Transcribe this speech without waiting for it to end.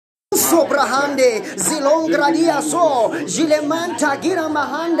Sobrahande, Zilongradia so, Gilemanta Gira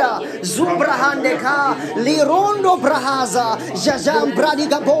Mahanda, Zubrahande Ka, Lirondo Brahaza, Jajam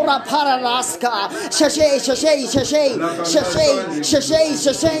Bradigabora Paralaska, Shashay,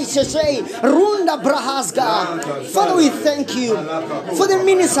 Runda Brahaska. Father, we thank you for the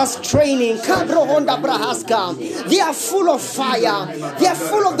ministers' training. Kabro Honda Brahaska. They are full of fire. They are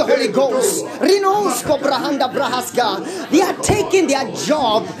full of the Holy Ghost. Rinosko Brahanda Brahaska. They are taking their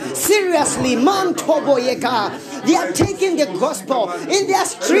job seriously. Mantoboyeka. They are taking the gospel in their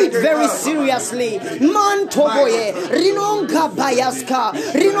street very seriously. Mantoboye. Rinonka Bayaska.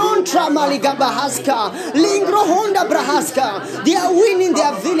 Rinontra Maliga Bahaska. Lingro Honda Brahaska. They are winning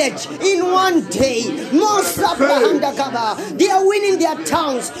their village in one day. Mosa Brahanda Kaba. They are winning their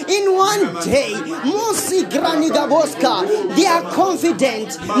towns in one day. Mosi Granigaboska. They are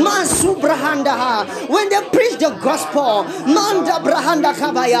confident. Masu Brahandaha. When they preach the gospel, Manda Brahanda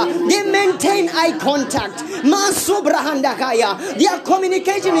Kabaya, they maintain eye contact. Masu Brahanda Kaya. Their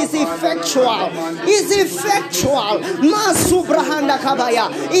communication is effectual. Masu Brahanda Kabaya.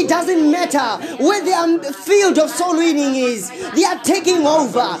 It doesn't matter where their field of soul winning is. They are taking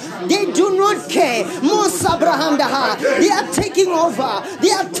over. They do not care. Mosa Brahandaha. They are taking over.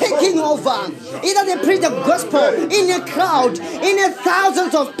 Either they preach the gospel in a crowd, in a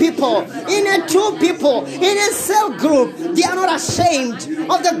thousands of people, in a 2 people, in a cell group. They are not ashamed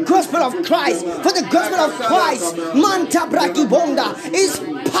of the gospel of Christ. For the gospel of Christ, Manta Brakibonda, is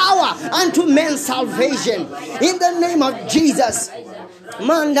power unto men's salvation. In the name of Jesus.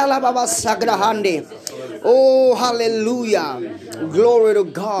 Mandala Baba Sagrahande. Oh, hallelujah. Glory to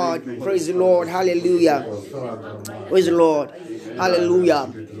God. Praise the Lord. Hallelujah. Praise the Lord. Hallelujah.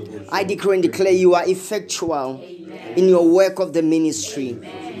 I decree and declare you are effectual in your work of the ministry.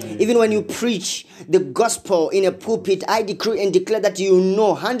 Even when you preach the gospel in a pulpit, I decree and declare that you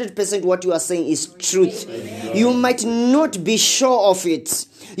know 100% what you are saying is truth. You might not be sure of it.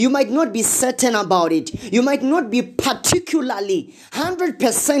 You might not be certain about it. You might not be particularly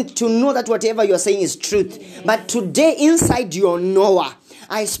 100% to know that whatever you are saying is truth. But today, inside your knower,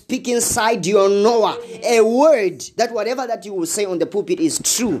 I speak inside your knower a word that whatever that you will say on the pulpit is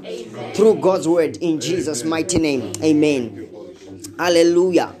true. Amen. Through God's word in Jesus' mighty name. Amen.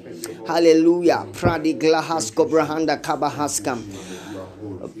 Hallelujah. Hallelujah. Pradiglahasko brahanda kabahaskam.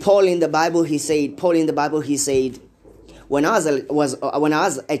 Paul in the Bible he said, when I was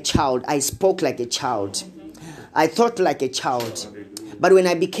a child, I spoke like a child. I thought like a child. But when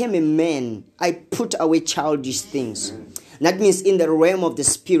I became a man, I put away childish things. That means in the realm of the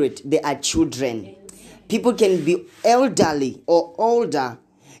spirit, they are children. People can be elderly or older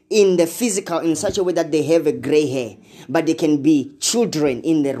in the physical in such a way that they have a gray hair, but they can be children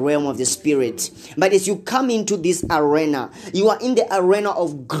in the realm of the spirit. But as you come into this arena, you are in the arena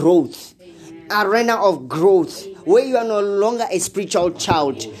of growth. Where you are no longer a spiritual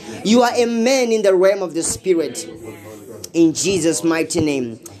child. You are a man in the realm of the spirit. In Jesus' mighty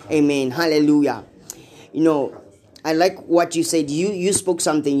name. Amen. Hallelujah. You know, I like what you said. You spoke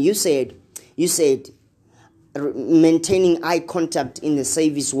something. You said maintaining eye contact in the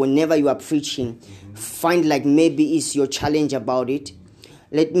service whenever you are preaching. Find like maybe it's your challenge about it.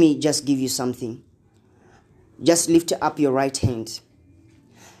 Let me just give you something. Just lift up your right hand.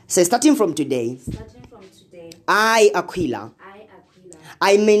 Say, starting from today, I, Aquila,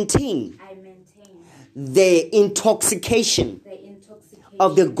 I maintain the intoxication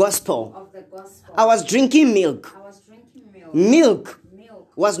of the gospel. I was drinking milk. Milk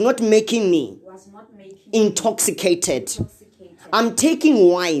was not making me intoxicated. I'm taking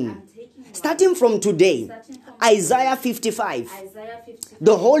wine. Starting from today, Isaiah 55,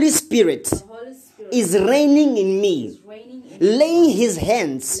 the Holy Spirit is reigning in me, laying his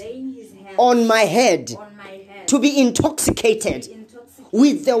hands on my head to be intoxicated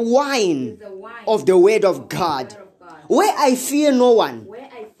with the wine of the word of God, where I fear no one,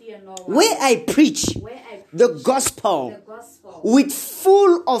 where I preach the gospel with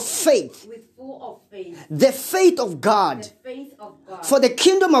full of faith, the faith of God. For the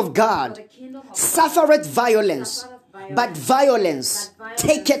kingdom of God suffereth violence, but violence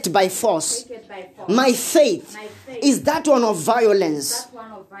taketh by force. My faith is that one of violence.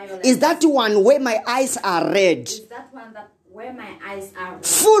 Is that one where my eyes are red,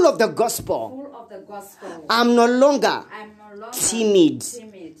 full of the gospel. I'm no longer timid.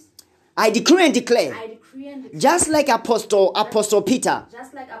 I decree and declare, just like Apostle Peter,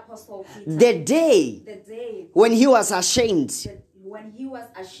 the day when he was ashamed,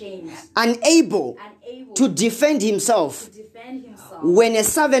 unable to defend himself, when a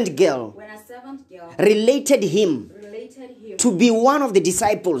servant girl related him to be one of the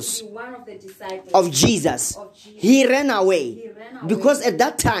disciples of Jesus. He ran away because at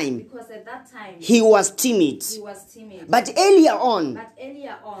that time he was timid. But earlier on,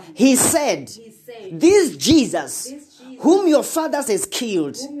 he said, this Jesus whom your fathers has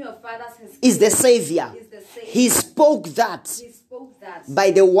killed is the Savior. He spoke that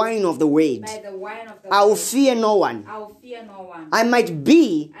by the wine of the word. I will fear no one. I might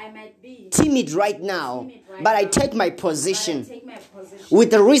be timid right now, but I take my position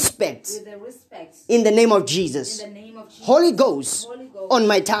with the respect in the name of Jesus. Holy Ghost on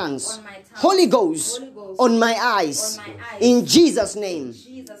my tongues. Holy Ghost on my eyes. In Jesus' name.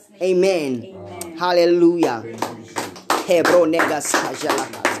 Amen. Hallelujah.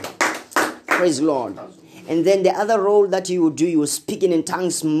 Praise the Lord. And then the other role that you will do, you will speak in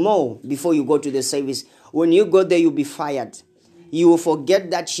tongues more before you go to the service. When you go there, you'll be fired. You will forget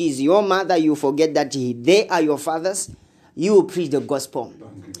that she's your mother. You will forget that they are your fathers. You will preach the gospel.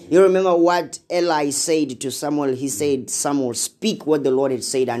 You remember what Eli said to Samuel. He said, Samuel, speak what the Lord had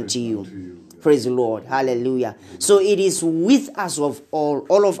said unto you. Praise the Lord. Hallelujah. So it is with us of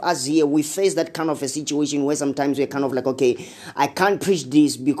all of us here. We face that kind of a situation where sometimes we're kind of like, okay, I can't preach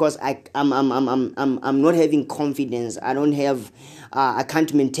this because I'm not having confidence. I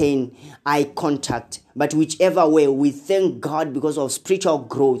can't maintain eye contact. But whichever way, we thank God because of spiritual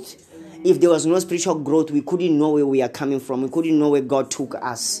growth. If there was no spiritual growth, we couldn't know where we are coming from. We couldn't know where God took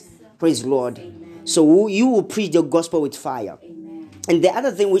us. Praise the Lord. So you will preach the gospel with fire. And the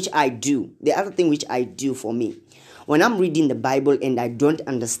other thing which I do for me, when I'm reading the Bible and I don't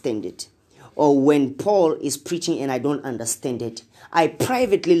understand it, or when Paul is preaching and I don't understand it, I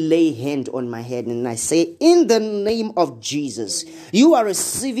privately lay hand on my head and I say, in the name of Jesus, you are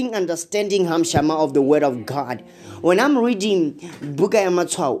receiving understanding, Hamshama, of the word of God. When I'm reading Buka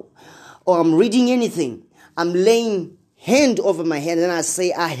Yamatwao, or I'm reading anything, I'm laying hand over my head and I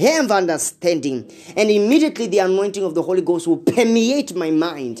say, I have understanding. And immediately the anointing of the Holy Ghost will permeate my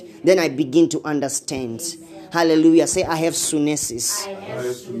mind. Then I begin to understand. Hallelujah. Say, I have sunesis.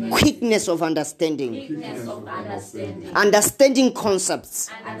 Quickness of understanding. Understanding concepts.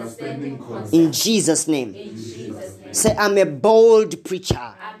 In Jesus' name. Say, I'm a bold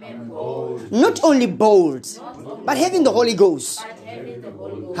preacher. Not only bold, but having the Holy Ghost.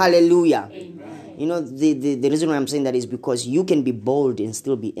 Hallelujah. You know, the reason why I'm saying that is because you can be bold and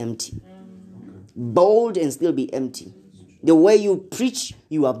still be empty. Bold and still be empty. The way you preach,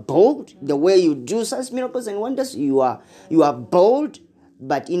 you are bold. The way you do such miracles and wonders, you are bold,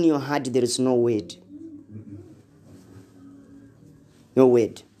 but in your heart there is no word. No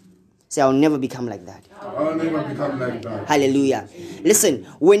word. Say, I'll never become like that. I'll never become like that. Hallelujah. Listen,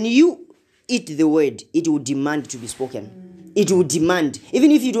 when you eat the word, it will demand to be spoken. It will demand.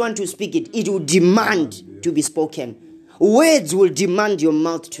 Even if you don't want to speak it, it will demand to be spoken. Words will demand your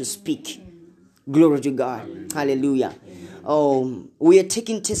mouth to speak. Glory to God. Hallelujah. We are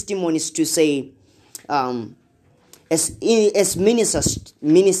taking testimonies to say, as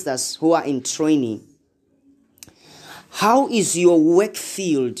ministers who are in training, how is your work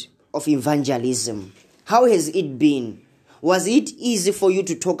field of evangelism? How has it been? Was it easy for you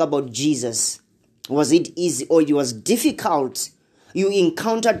to talk about Jesus? Was it easy or it was difficult? You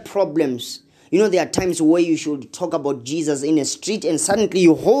encountered problems. You know, there are times where you should talk about Jesus in a street and suddenly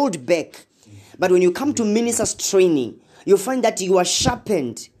you hold back. But when you come to ministers training, you find that you are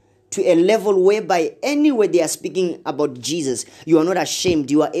sharpened to a level whereby anywhere they are speaking about Jesus, you are not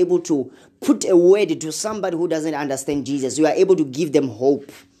ashamed. You are able to put a word to somebody who doesn't understand Jesus. You are able to give them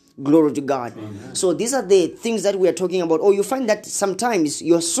hope. Glory to God. Amen. So these are the things that we are talking about. Or you find that sometimes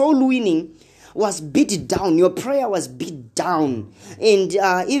your soul winning was beat down. Your prayer was beat down. And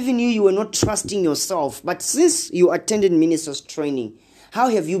even you were not trusting yourself. But since you attended ministers training, how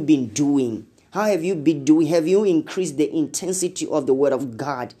have you been doing? How have you been doing? Have you increased the intensity of the word of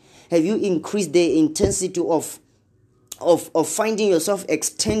God? Have you increased the intensity of finding yourself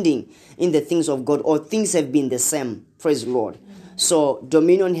extending in the things of God? Or things have been the same? Praise the Lord. So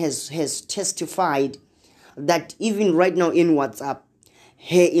Dominion has testified that even right now in WhatsApp,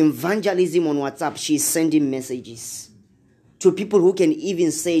 her evangelism on WhatsApp, she's sending messages to people who can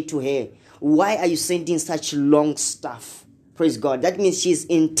even say to her, why are you sending such long stuff? Praise God. That means she's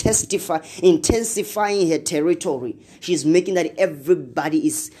intensifying her territory. She's making that everybody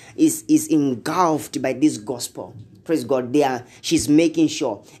is engulfed by this gospel. Praise God. She's making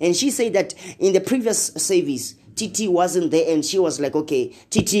sure. And she said that in the previous service, Titi wasn't there, and she was like, okay,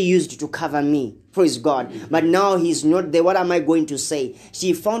 Titi used to cover me. Praise God. But now he's not there. What am I going to say?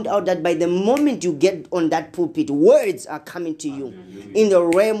 She found out that by the moment you get on that pulpit, words are coming to you in the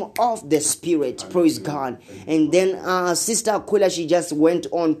realm of the spirit. Praise God. And then Sister Aquila, she just went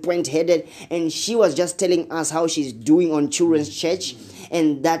on point-headed, and she was just telling us how she's doing on children's church,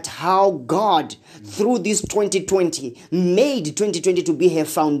 and that how God, through this 2020, made 2020 to be her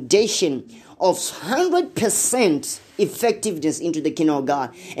foundation of 100% effectiveness into the kingdom of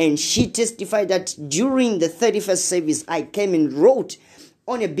God. And she testified that during the 31st service, I came and wrote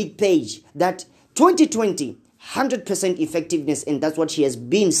on a big page that 2020, 100% effectiveness, and that's what she has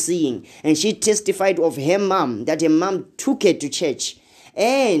been seeing. And she testified of her mom, that her mom took her to church,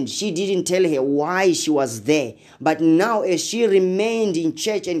 and she didn't tell her why she was there. But now, as she remained in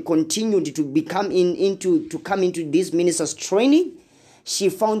church and continued to come into this minister's training, she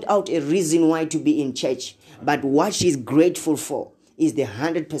found out a reason why to be in church. But what she's grateful for is the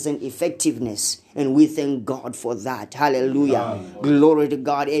 100% effectiveness. And we thank God for that. Hallelujah. Glory to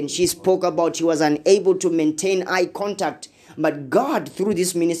God. And she spoke about she was unable to maintain eye contact. But God, through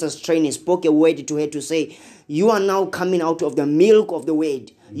this minister's training, spoke a word to her to say, you are now coming out of the milk of the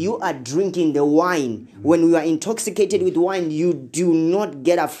word. You are drinking the wine. When you are intoxicated with wine, you do not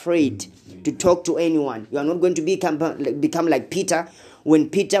get afraid to talk to anyone. You are not going to become like Peter,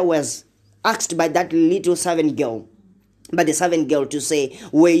 when Peter was asked by that little servant girl, to say,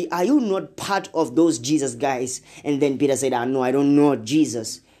 "Wait, are you not part of those Jesus guys?" And then Peter said, "No, I don't know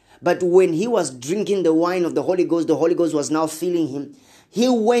Jesus." But when he was drinking the wine of the Holy Ghost was now filling him. He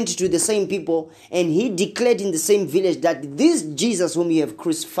went to the same people and he declared in the same village that this Jesus whom you have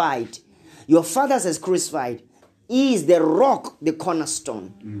crucified, your fathers has crucified, is the rock, the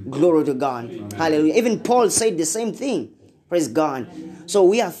cornerstone. Glory to God. Hallelujah. Even Paul said the same thing. Praise God. So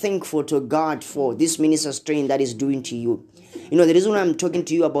we are thankful to God for this minister's training that is doing to you. You know, the reason why I'm talking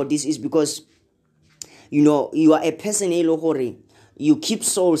to you about this is because, you know, you are a person, you keep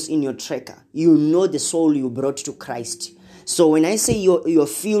souls in your tracker. You know the soul you brought to Christ. So when I say your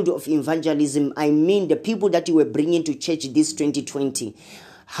field of evangelism, I mean the people that you were bringing to church this 2020.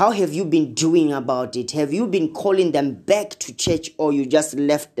 How have you been doing about it? Have you been calling them back to church, or you just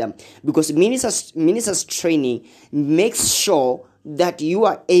left them? Because ministers training makes sure that you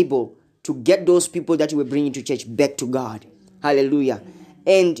are able to get those people that you were bringing to church back to God. Hallelujah.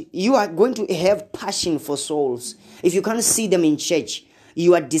 And you are going to have passion for souls. If you can't see them in church,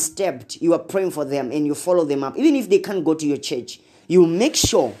 you are disturbed. You are praying for them and you follow them up. Even if they can't go to your church, you make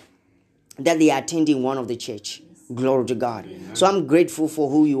sure that they are attending one of the church. Glory to God. So I'm grateful for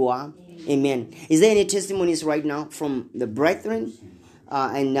who you are. Amen. Is there any testimonies right now from the brethren?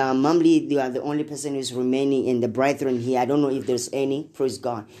 And Mamli, you are the only person who is remaining in the brethren here. I don't know if there's any. Praise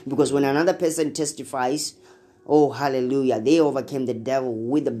God. Because when another person testifies, oh, hallelujah, they overcame the devil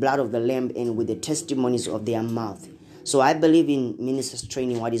with the blood of the Lamb and with the testimonies of their mouth. So I believe in ministers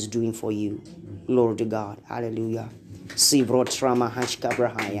training, what it's doing for you. Glory to God. Hallelujah.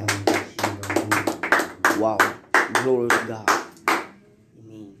 Wow. Glory to God.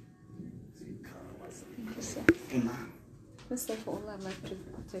 Amen. Amen. First of all, I'd like to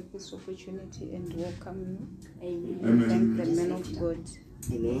take this opportunity and welcome you. Amen. Thank the men of God.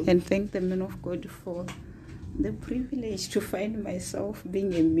 Amen. And thank the men of God for the privilege to find myself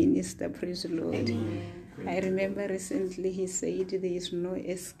being a minister. Praise the Lord. Amen. I remember recently he said there is no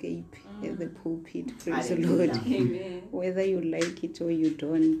escape at the pulpit. Praise the Lord. Amen. Whether you like it or you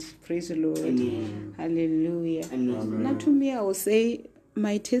don't. Praise the Lord. Amen. Hallelujah. Amen. Now to me, I will say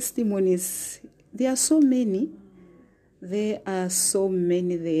my testimonies, there are so many. There are so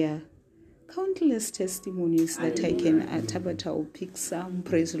many. There are countless testimonies that I can, Tabata will pick some.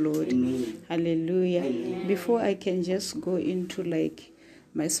 Praise the Lord. Amen. Hallelujah. Amen. Before I can just go into like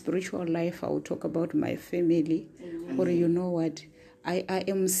my spiritual life, I will talk about my family. Or you know what? I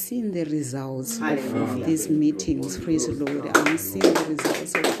am seeing the results of these meetings. Praise the Lord. I'm seeing the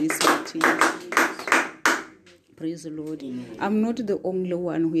results of these meetings. Praise the Lord. I'm not the only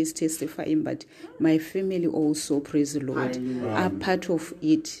one who is testifying, but my family also, praise the Lord, are part of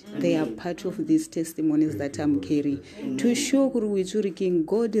it. They are part of these testimonies that I'm carrying. To show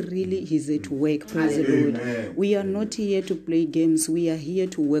God really is at work, praise the Lord. We are not here to play games. We are here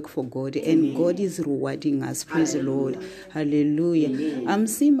to work for God, and God is rewarding us, praise the Lord. Hallelujah. I'm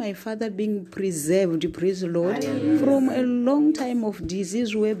seeing my father being preserved, praise the Lord, from a long time of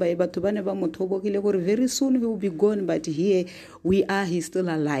disease whereby very soon he will be gone, but here we are. He's still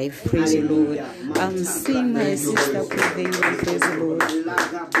alive. Praise the Lord. I'm seeing my sister prevailing. Praise the Lord.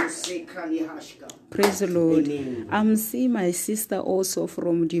 Praise the Lord. I'm seeing my sister also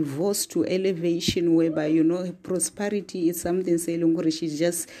from divorce to elevation, whereby, you know, prosperity is something she's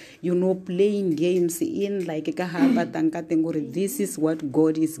just, you know, playing games in like this is what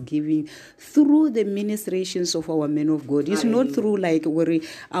God is giving through the ministrations of our men of God. It's not through like where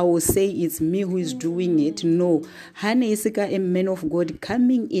I will say it's me who is doing it. No. Hannah is a man of God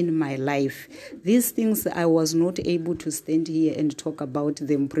coming in my life. These things I was not able to stand here and talk about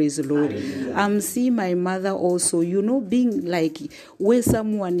them. Praise the Lord. I'm seeing my mother also, you know, being like where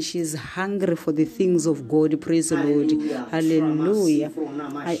someone, she's hungry for the things of God. Praise the Lord. Hallelujah.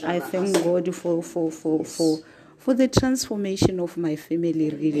 I thank God for the transformation of my family,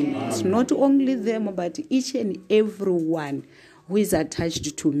 really. It's not only them, but each and every one who is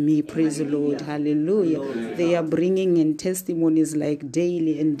attached to me. Praise the Lord. Hallelujah. They are bringing in testimonies like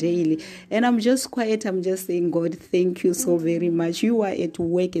daily and daily. And I'm just quiet. I'm just saying, God, thank you so very much. You are at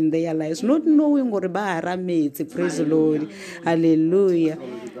work in their lives, not knowing what about praise the Lord. Hallelujah.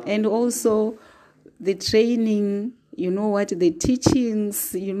 And also the training, you know what, the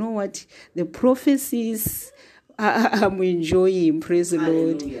teachings, you know what, the prophecies, I'm enjoying. Praise the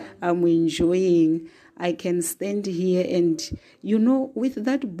Lord. I'm enjoying. I can stand here and, you know, with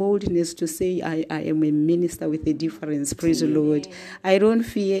that boldness to say I am a minister with a difference. Praise the Lord. I don't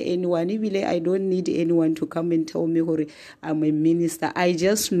fear anyone. Even I don't need anyone to come and tell me I'm a minister. I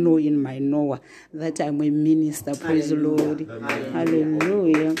just know in my knower that I'm a minister. Praise the Lord.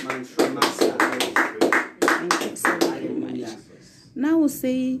 Hallelujah. Thank you so very much. Now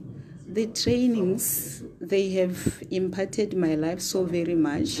say the trainings, they have impacted my life so very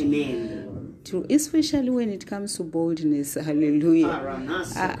much. Amen. Especially when it comes to boldness. Hallelujah.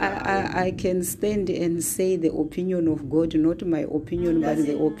 I can stand and say the opinion of God, not my opinion, but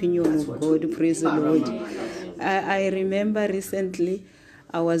the opinion of God. Praise the Lord. I remember recently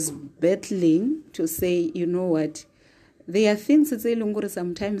I was battling to say, you know what, there are things that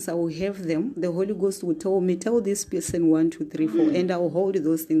sometimes I will have them. The Holy Ghost will tell me, tell this person 1, 2, 3, 4, and I will hold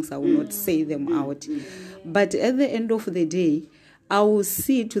those things. I will not say them out. But at the end of the day, I will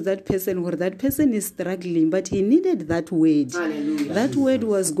see to that person where that person is struggling, but he needed that word. Hallelujah. That word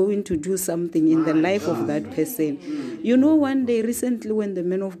was going to do something in the life of that person. You know, one day recently when the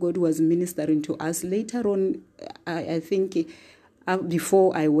man of God was ministering to us, later on, I think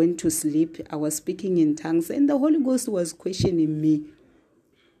before I went to sleep, I was speaking in tongues, and the Holy Ghost was questioning me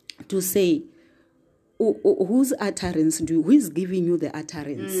to say, whose utterance who is giving you the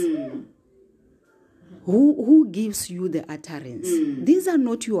utterance? Who gives you the utterance? These are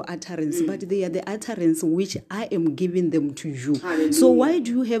not your utterance, but they are the utterance which I am giving them to you. Hallelujah. So why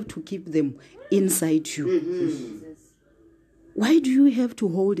do you have to keep them inside you? Why do you have to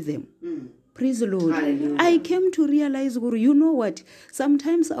hold them? Praise the Lord. Hallelujah. I came to realize, you know what?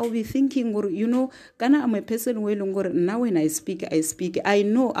 Sometimes I'll be thinking, you know, I'm a person now when I speak, I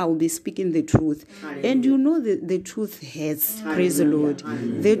know I'll be speaking the truth. Hallelujah. And you know the truth hurts. Praise the Lord.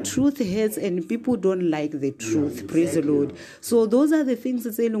 Hallelujah. The truth hurts and people don't like the truth. Praise the Lord. So those are the things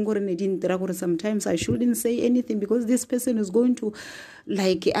that say, sometimes I shouldn't say anything because this person is going to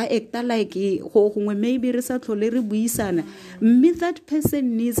like maybe me that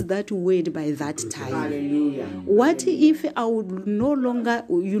person needs that word by that time. Hallelujah. What if I would no longer,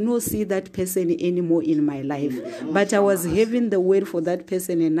 you know, see that person anymore in my life, but I was having the word for that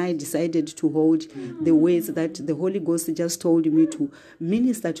person and I decided to hold the words that the Holy Ghost just told me to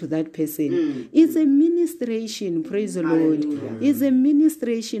minister to that person. It's a ministration. Praise the Lord. It's a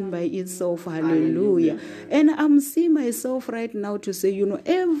ministration by itself. Hallelujah. And I'm seeing myself right now to say, you know,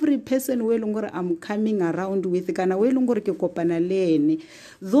 every person I'm coming around with,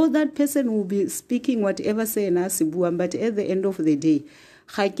 though that person will be speaking whatever say but at the end of the day,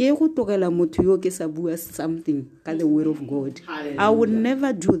 something the word of God. I would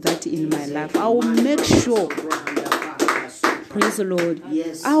never do that in my life. I will make sure. Praise the Lord.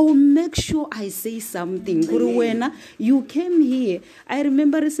 Yes. I will make sure I say something. When you came here, I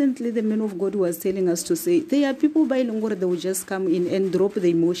remember recently the man of God was telling us to say, there are people by Longora that will just come in and drop the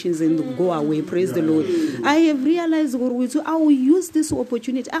emotions and go away. Praise the Lord. I have realized, so I will use this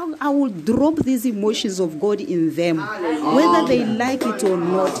opportunity. I will drop these emotions of God in them, whether they like it or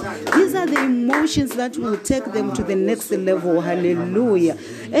not. These are the emotions that will take them to the next level. Hallelujah.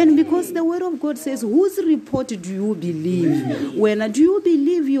 And because the word of God says, whose report do you believe? When do you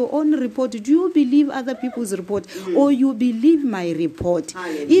believe your own report? Do you believe other people's report? Or you believe my report?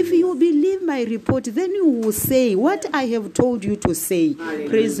 If you believe my report, then you will say what I have told you to say.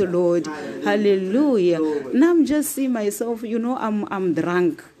 Praise the Lord. Hallelujah. Now I'm just seeing myself, I'm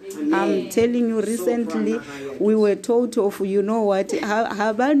drunk. I'm telling you, recently we were told of, you know what, praise the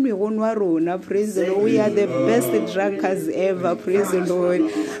Lord. We are the best drunkards ever, praise the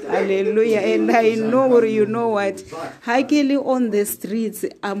Lord. Hallelujah. And I know, you know what, happily on the streets,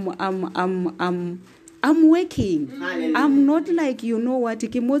 I'm working. I'm not like, you know what, I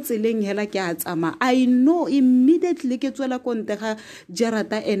know immediately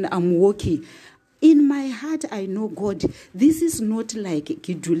and I'm working. In my heart, I know, God, this is not like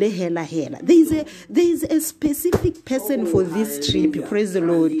Kidule Hela Hela. There is a specific person for this trip, praise the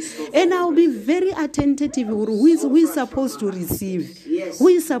Lord. And I'll be very attentive. Who is supposed to receive? Who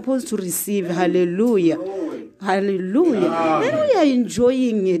is supposed to receive? Hallelujah. Hallelujah. And we are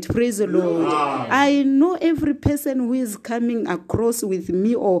enjoying it, praise the Lord. I know every person who is coming across with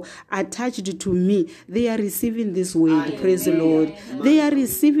me or attached to me, they are receiving this word, praise the Lord. They are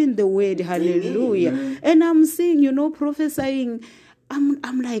receiving the word, hallelujah. And I'm saying, prophesying,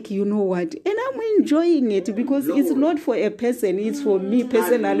 I'm like, you know what, and I'm enjoying it because it's not for a person, it's for me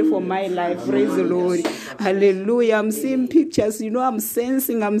personally, for my life, praise the Lord, hallelujah. I'm seeing pictures, I'm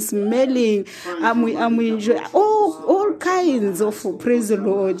sensing, I'm smelling, I'm enjoying all kinds of, praise the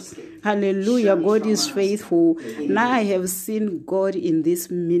Lord. Hallelujah. God is faithful. Now I have seen God in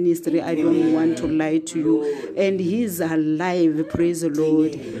this ministry. I don't want to lie to you. And He is alive. Praise the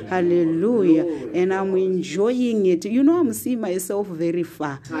Lord. Hallelujah. And I'm enjoying it. I'm seeing myself very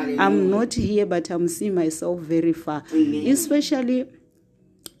far. I'm not here, but I'm seeing myself very far. Especially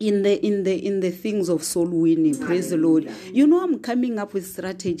in the things of soul winning, praise the Lord. I'm coming up with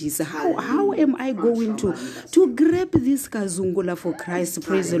strategies. How am I going to grab this kazungula for Christ,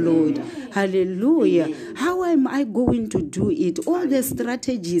 praise the Lord. Hallelujah. How am I going to do it? All the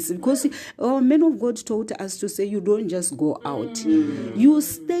strategies, because our men of God taught us to say, you don't just go out. You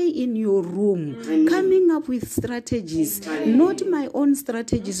stay in your room, coming up with strategies, not my own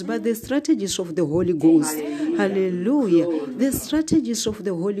strategies, but the strategies of the Holy Ghost. Hallelujah. The strategies of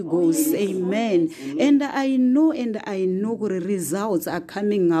the Holy Ghost. Amen. And I know the results are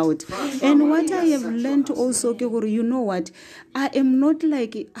coming out. And what I have learned also, you know what, I am not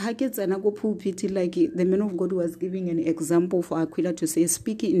like like the man of God was giving an example for Aquila to say,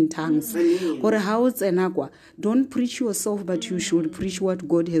 speaking in tongues. Don't preach yourself, but you should preach what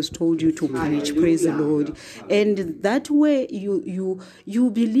God has told you to preach. Praise the Lord. And that way you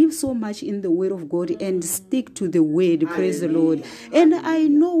believe so much in the word of God and stick to the word. Praise the Lord. And I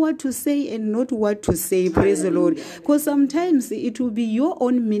know what to say and not what to say. Praise the Lord. Because sometimes it will be your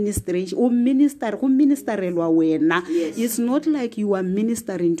own ministry or minister. It's not like you are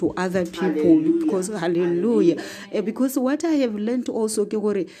ministering to other people. Because hallelujah. Because what I have learned also,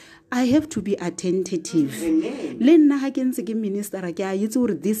 I have to be attentive.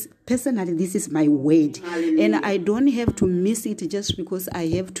 This personally, this is my word. And I don't have to miss it just because I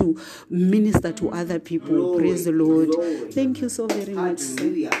have to minister to other people. Glory, praise the Lord. Thank you so very much.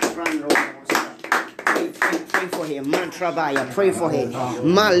 Pray for him, Mantrabaya, pray for him,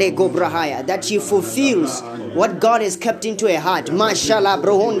 Malego Brahaya, that she fulfills what God has kept into her heart. Mashallah,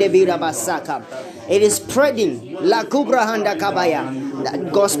 Brohonde Birabasaka. It is spreading. La Kubrahanda Kabaya.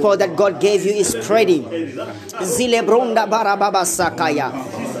 That gospel that God gave you is spreading. Zilebronda Barababa Sakaya.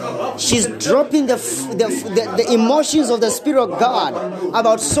 She's dropping the emotions of the Spirit of God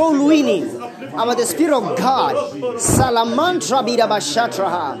about soul winning, about the Spirit of God. Salamantra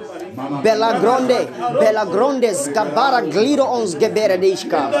Birabashatraha. Bella Grondes, Gabara Glido ons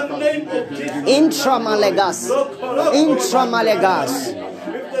Geberedishka. Intramalegas.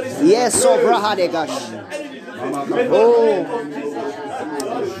 Yes, Obrahadegash. Oh.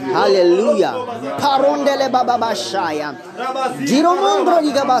 Hallelujah. Parondele baba bashaya. Giromondro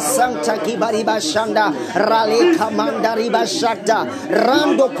ligaba santa kibariba shanda. Rale kamanda riba shakta.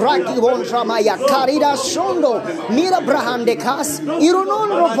 Rando kraki wontra maya. Karida shondo. Mira brahande kas.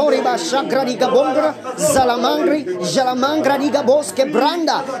 Ironondro poriba shakra diga bondra. Jalamangra diga boske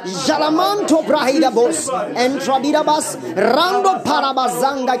branda. Jalamanto brahida bos. Entrabida bas. Rando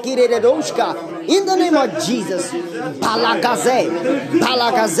parabazanga kiredoshka. In the name of Jesus. Palagaze.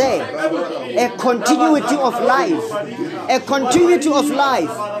 A continuity of life. A continuity of life.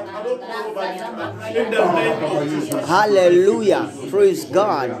 Hallelujah. Praise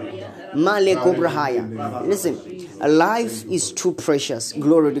God. Maleko Brahaya. Listen, life is too precious.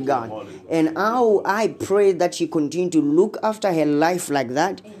 Glory to God. And I pray that she continue to look after her life like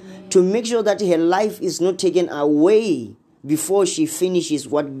that, to make sure that her life is not taken away before she finishes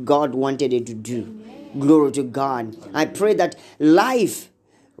what God wanted her to do. Glory to God. I pray that life,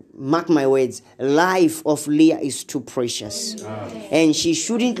 mark my words, life of Leah is too precious. And she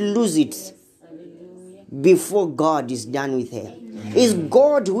shouldn't lose it before God is done with her. It's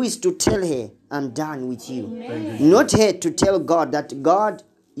God who is to tell her, I'm done with you. Not her to tell God that, God,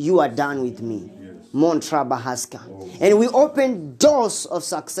 you are done with me. Montra Bahaska. And we open doors of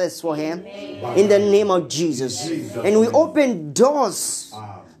success for him in the name of Jesus. And we open doors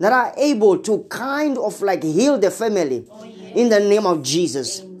that are able to kind of like heal the family in the name of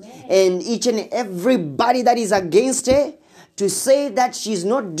Jesus. And each and everybody that is against her, to say that she's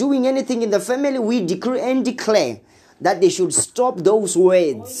not doing anything in the family, we decree and declare that they should stop those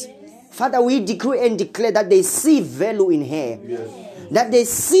words. Father, we decree and declare that they see value in her. That they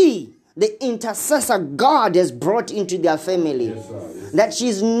see the intercessor God has brought into their family. That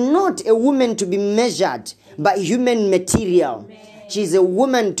she's not a woman to be measured by human material. She's a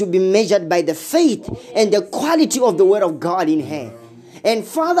woman to be measured by the faith and the quality of the word of God in her. And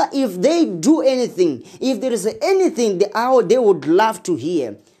Father, if they do anything, if there is anything they would love to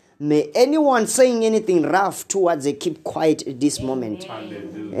hear, may anyone saying anything rough towards her keep quiet at this moment.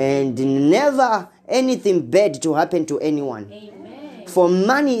 And never anything bad to happen to anyone. For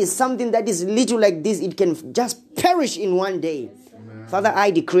money is something that is little like this. It can just perish in one day. Father,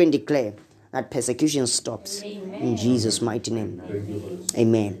 I decree and declare that persecution stops. In Jesus' mighty name.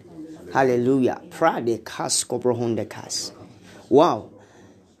 Amen. Hallelujah. Wow.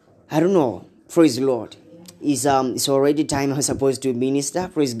 I don't know. Praise the Lord. It's already time I'm supposed to minister.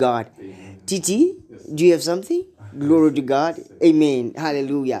 Praise God. Titi, do you have something? Glory to God. Amen.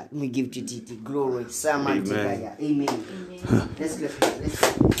 Hallelujah. We give to Titi glory. Amen. Amen. Let's go.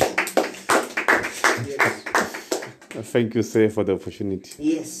 Thank you, sir, for the opportunity.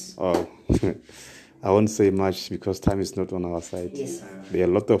 Yes. Oh, I won't say much because time is not on our side. Yes, sir. There are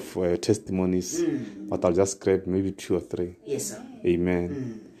a lot of testimonies, but I'll just grab maybe 2 or 3. Yes, sir.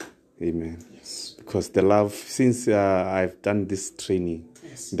 Amen. Amen. Yes. Because the love, since I've done this training,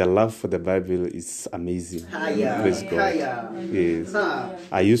 the love for the Bible is amazing. Praise God. Yes.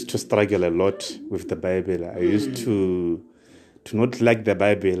 I used to struggle a lot with the Bible. I used to not like the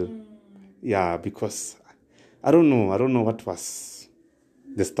Bible. Yeah, because I don't know what was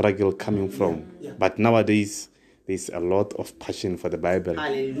the struggle coming from. But nowadays, there's a lot of passion for the Bible.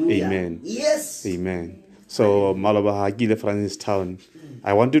 Hallelujah. Amen. Yes. Amen. So, Malabaha, Gile Francis Town,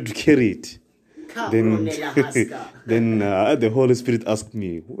 I wanted to carry it. Then the Holy Spirit asked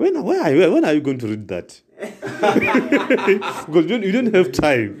me, when are you going to read that? Because you don't have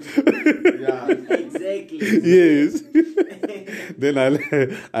time. Exactly. Yes. Then I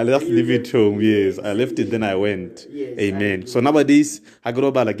left leave it home. Yes, I left it. Then I went. Yes, Amen. So nowadays I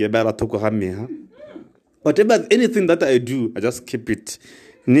go back like whatever anything that I do, I just keep it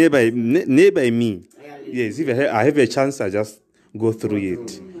nearby me. Yes, if I have a chance, I just go through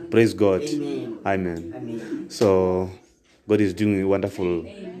it. Praise God. Amen. So God is doing wonderful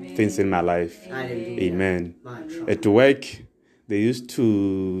things in my life. Amen. At work, they used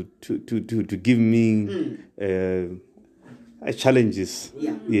to give me challenges.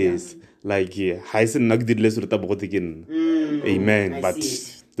 Yes. Like amen. But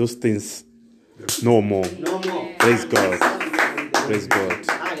those things no more. Praise God. Praise God.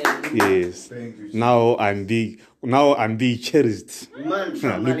 Yes. Now I'm being cherished. Look,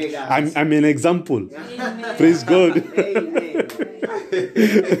 I'm an example. Praise God.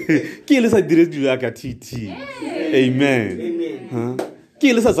 Amen.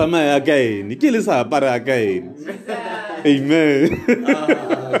 Amen.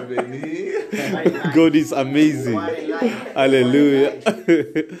 God is amazing. Hallelujah.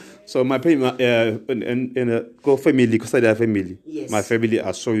 So my family, family, my family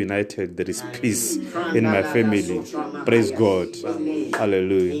are so united. There is peace in my family. Praise God.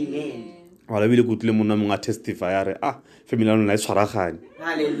 Hallelujah. Hallelujah.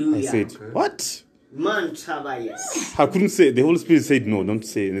 I said, what? I couldn't say. The Holy Spirit said, no, don't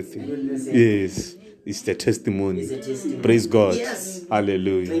say anything. Yes. It's the testimony. Praise God. Yes.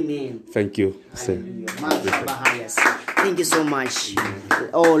 Hallelujah. Amen. Thank you, sir. Thank you so much.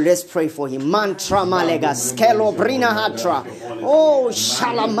 Oh, let's pray for him. Mantra malega skelo brina hatra. Oh,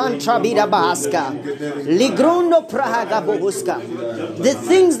 shalamantra bida bahaska. Ligrondo prahaga bohuska. The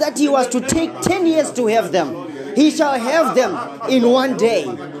things that he was to take 10 years to have them, he shall have them in one day.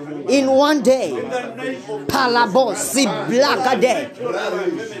 In one day. Palabo si blakade.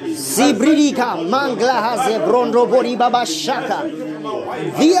 Sibridika mangla haze brondo bori baba shaka.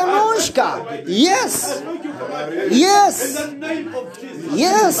 Vianoshka. Yes. Yes.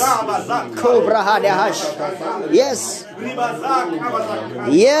 Yes. Cobra hash. Yes.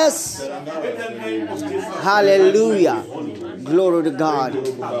 Yes. Hallelujah. Glory to God.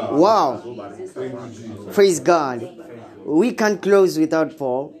 Wow. Praise God. We can't close without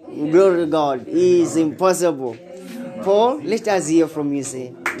Paul. Glory to God. It is impossible. Paul, let us hear from you,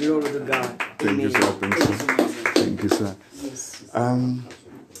 say. Glory to God. Thank you, sir. Thank you, sir.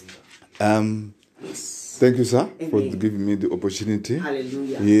 Thank you, sir, for giving me the opportunity.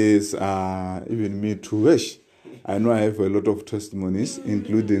 Hallelujah. Yes, even me to wish. I know I have a lot of testimonies,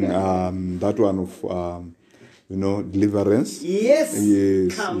 including that one of, deliverance. Yes.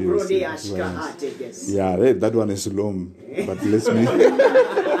 Yes. Yeah, that one is long, but let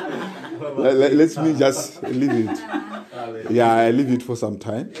me just leave it. Yeah, I leave it for some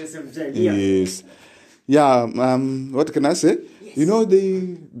time. Yes. Yeah. What can I say? Yes. You know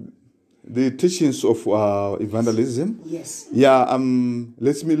the teachings of evangelism. Yes. Yeah.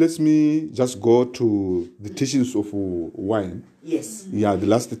 Let me just go to the teachings of wine. Yes. Yeah, the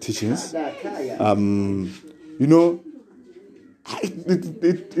last teachings. I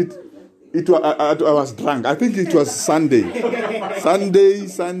was drunk. I think it was Sunday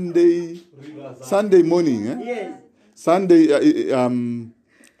morning. Yes. Sunday.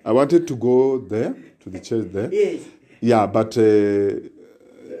 I wanted to go there to the church there. Yes. Yeah, but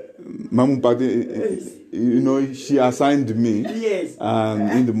Mamu Pati, she assigned me. Yes.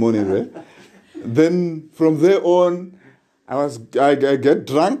 In the morning, right? Then from there on, I get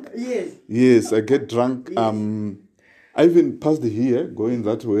drunk. Yes. Yes, I get drunk. I even passed here, going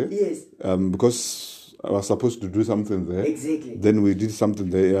that way. Yes. Because I was supposed to do something there. Exactly. Then we did something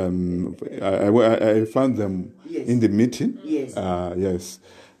there. I found them in the meeting. Yes. Yes.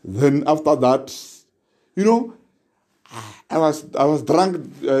 Then after that, I was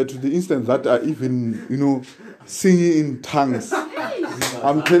drunk to the extent that I even, singing in tongues.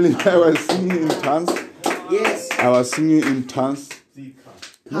 I'm telling you, I was singing in tongues. Yes. I was singing in tongues.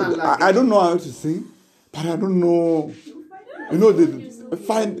 I don't know how to sing, but I don't know.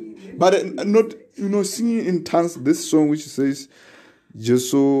 But not, singing in tongues. This song which says,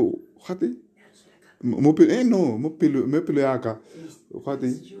 "Jesu, what? Mopelo yaka, what?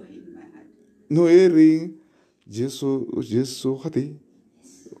 No hearing, Jesu, what?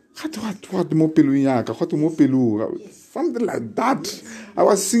 What mopelo yaka, what mopelo, something like that." I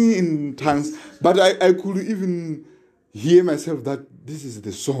was singing in tongues, but I could even hear myself that this is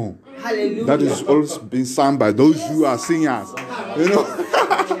the song. Hallelujah. That is always being sung by those who are singers.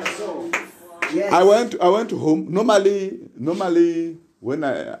 Yes. I went home. Normally when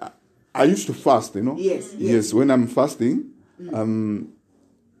I used to fast, Yes. Yes, when I'm fasting, I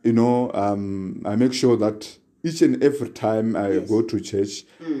make sure that each and every time I go to church,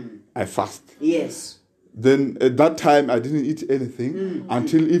 I fast. Yes. Then at that time I didn't eat anything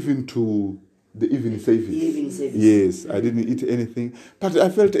until even to the evening service. Yes, I didn't eat anything, but I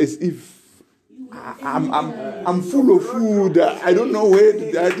felt as if I'm full of food. I don't know where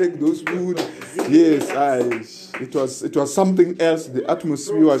did I take those food. Yes, it was something else. The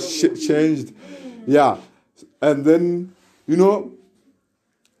atmosphere was changed. Yeah, and then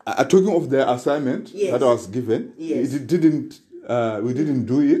talking of the assignment that I was given, it didn't. We didn't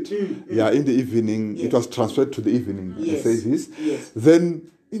do it. Yeah, in the evening, it was transferred to the evening service. Yes. Then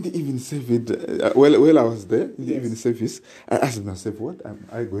in the evening service, while I was there in the evening service, I asked myself, what am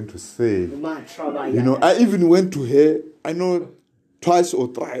I going to say? I even went to her, I know, twice or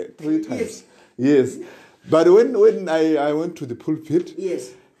three times. Yes. But when I went to the pulpit,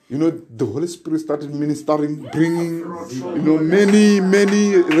 the Holy Spirit started ministering, bringing, many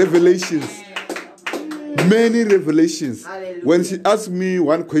revelations. Many revelations. Hallelujah. When she asked me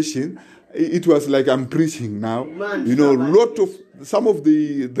one question, it was like I'm preaching now. Some of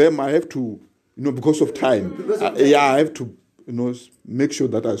them I have to, because of time. I have to, make sure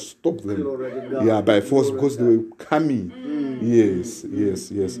that I stop them. By force, because they were coming. Yes.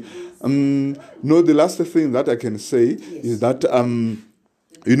 The last thing that I can say is that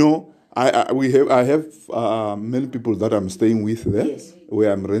I have many people that I'm staying with there,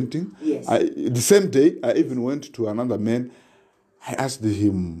 where I'm renting. The same day, I even went to another man. I asked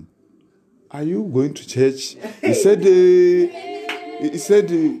him, "Are you going to church?" He said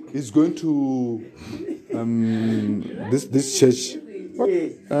he's going to this church. What?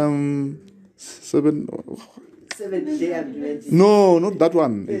 Seventh-day Adventist. No, not that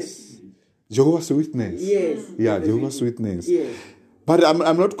one. It's Jehovah's Witness. Yes. Yeah, Jehovah's Witness. Yes. But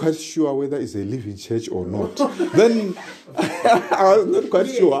I'm not quite sure whether it's a living church or not. Then I was not quite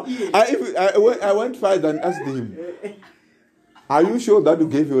sure. I went further and asked him, "Are you sure that you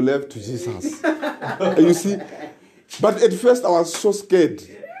gave your life to Jesus?" You see? But at first I was so scared.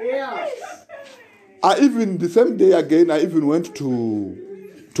 I even, the same day again, I even went to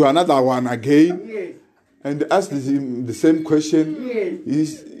another one again and asked him the same question. He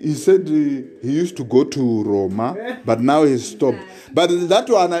said he used to go to Roma, but now he's stopped. But that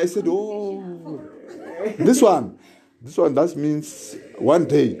one, I said, oh, this one, that means one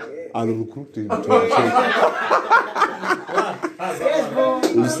day I'll recruit him to a church.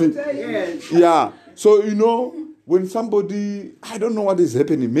 You see? Yeah. So, when somebody, I don't know what is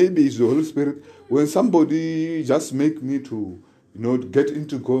happening, maybe it's the Holy Spirit, when somebody just make me to, get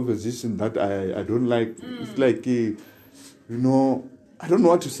into conversation that I don't like, it's like, I don't know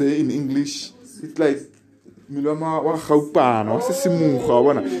what to say in English, it's like,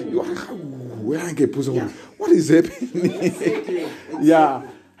 what is happening? Yeah,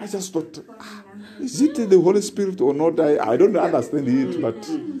 I just thought, is it the Holy Spirit or not? I don't understand it, but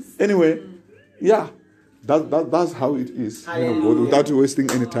anyway, yeah. That's how it is. Without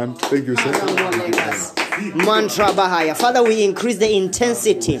wasting any time. Thank you, sir. Mantra Bahaya. Father, we increase the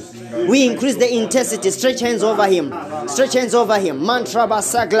intensity. We increase the intensity. Stretch hands over him. Stretch hands over him. Mantra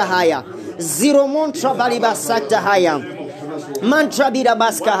Basaglahaya. Zero mantra baliba saktahaya. Mantra bida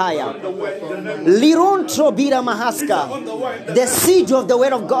baskahaya. Lirontro bida mahaska. The seed of the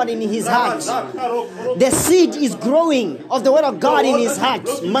word of God in his heart. The seed is growing of the word of God in his heart.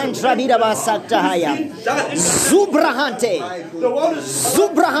 Mantra bida basaktahaya. Zubrahante.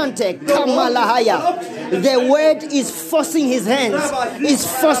 Zubrahante. Kamalahaya. The word is forcing his hands, is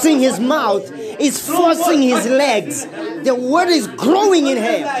forcing his mouth, is forcing his legs. The word is growing in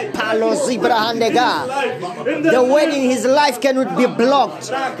him. The word in his life cannot be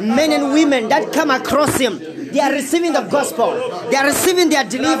blocked. Men and women that come across him, they are receiving the gospel. They are receiving their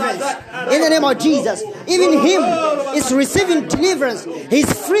deliverance in the name of Jesus. Even him is receiving deliverance.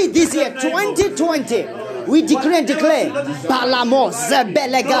 He's free this year, 2020. We decree and declare, Balamo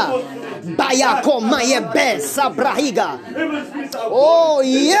Zebelega. Bayako Mayebe Sabrahiga. Oh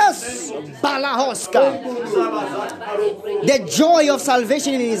yes, Balahoska. The joy of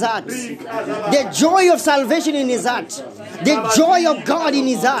salvation in his heart. The joy of salvation in his heart. The joy of God in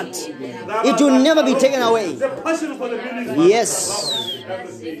his heart. It will never be taken away. Yes.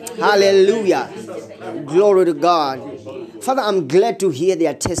 Hallelujah. Glory to God. Father, I'm glad to hear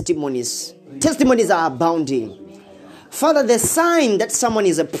their testimonies. Testimonies are abounding. Father, the sign that someone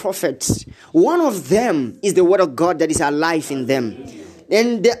is a prophet, one of them is the word of God that is alive in them.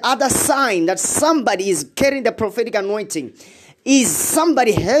 And the other sign that somebody is carrying the prophetic anointing is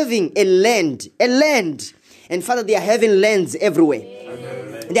somebody having a land. A land. And Father, they are having lands everywhere.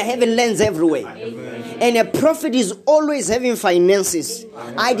 They are having lands everywhere. And a prophet is always having finances.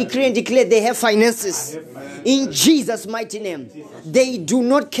 I decree and declare they have finances. In Jesus' mighty name. They do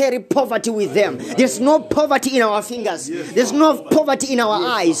not carry poverty with them. There's no poverty in our fingers. There's no poverty in our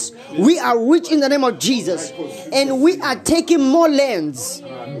eyes. We are rich in the name of Jesus. And we are taking more lands.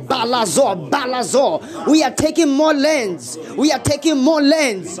 Balazo. We are taking more lands. We are taking more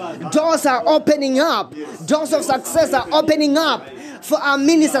lands. Doors are opening up. Doors of success are opening up. For our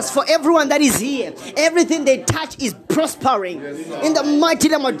ministers, for everyone that is here, everything they touch is prospering. In the mighty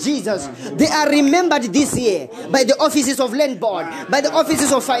name of Jesus, they are remembered this year by the offices of land board, by the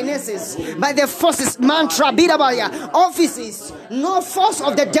offices of finances, by the forces, mantra, bidabaya, offices. No force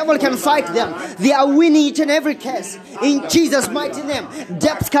of the devil can fight them. They are winning each and every case. In Jesus' mighty name,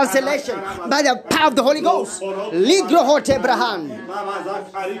 debt cancellation by the power of the Holy Ghost.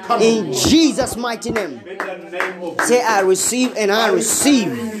 In Jesus' mighty name. Say, I receive and I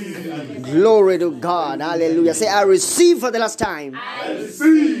receive. Glory to God. Hallelujah. Say, I receive for the last time. I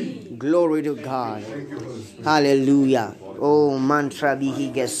receive. Glory to God. Hallelujah. Oh, mantra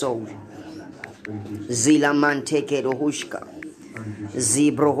bihige soul. Zila manteke rohushka.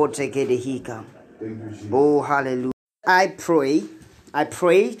 Zibrohoteke dehika. Oh, hallelujah. I pray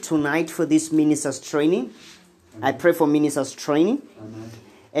tonight for this ministers training. I pray for ministers training.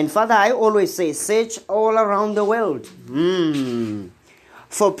 And Father, I always say, search all around the world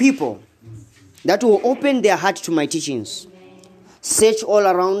for people that will open their heart to my teachings. Search all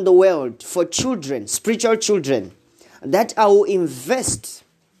around the world for children, spiritual children, that I will invest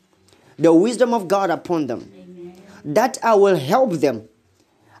the wisdom of God upon them. Amen. That I will help them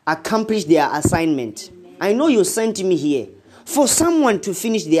accomplish their assignment. I know you sent me here for someone to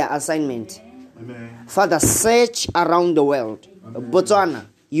finish their assignment. Amen. Father, search around the world. Amen. Botswana,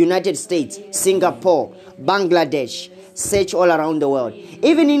 United States, Singapore, Bangladesh. Search all around the world.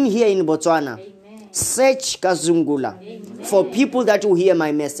 Even in here in Botswana. Search Kazungula for people that will hear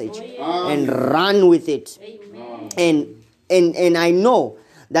my message and run with it. And I know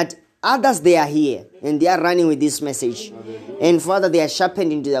that Others, they are here and they are running with this message. And Father, they are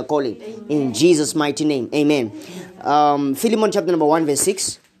sharpened into their calling. In Jesus' mighty name. Amen. Philemon chapter number 1 verse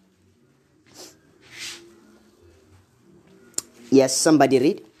 6. Yes, somebody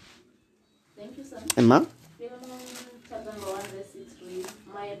read. Thank you, sir. Emma? Philemon chapter number 1 verse 6 reads,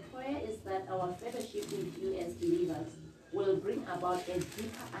 my prayer is that our fellowship with you as believers will bring about a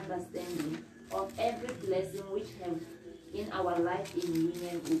deeper understanding of every blessing which have in our life in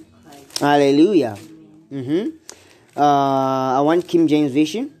union with Christ. Hallelujah. I want King James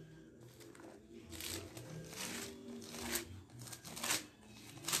Version.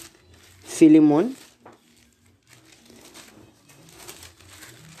 Philemon.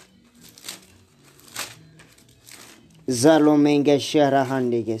 Zalomenga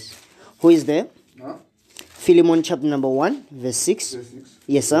Sharahandeges. Who is there? Huh? Philemon chapter number 1, verse 6. Verse 6.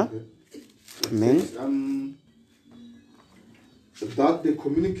 Yes, sir. Okay. Amen. It says, that the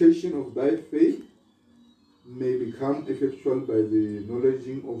communication of thy faith may become effectual by the knowledge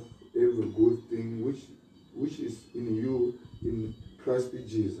of every good thing which is in you in Christ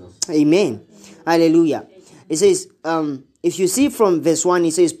Jesus. Amen. Hallelujah. It says, if you see from verse 1,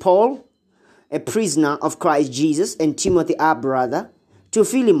 it says, Paul, a prisoner of Christ Jesus, and Timothy, our brother, to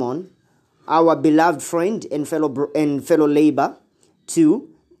Philemon, our beloved friend and fellow labor, to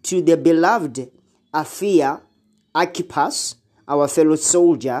the beloved Aphia, Archippus, our fellow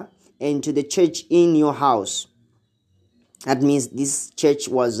soldier, and to the church in your house. That means this church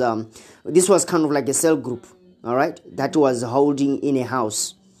was this was kind of like a cell group, all right, that was holding in a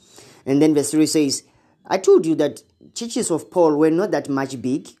house. And then verse 3 says, I told you that churches of Paul were not that much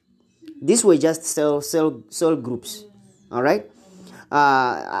big. These were just cell groups, all right.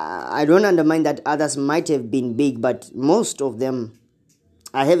 I don't undermine that others might have been big, but most of them,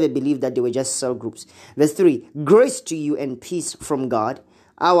 I have a belief that they were just cell groups. Verse 3, grace to you and peace from God,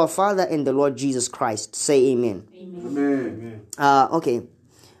 our Father and the Lord Jesus Christ. Say amen. Amen. Okay,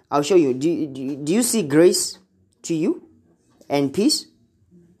 I'll show you. Do you see grace to you and peace?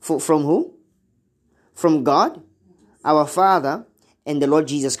 From who? From God, our Father, and the Lord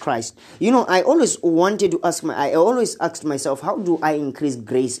Jesus Christ. You know, I always asked myself, how do I increase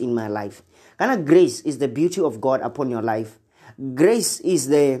grace in my life? Kind of grace is the beauty of God upon your life. Grace is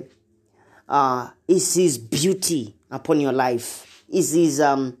His beauty upon your life. Is His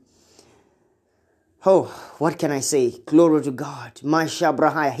what can I say? Glory to God. Masha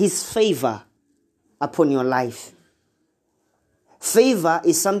Brahaya. His favor upon your life. Favor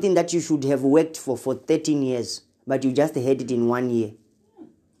is something that you should have worked for 13 years, but you just had it in 1 year.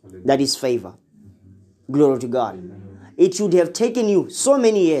 That is favor. Glory to God. It should have taken you so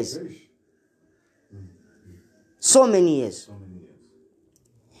many years. So many years.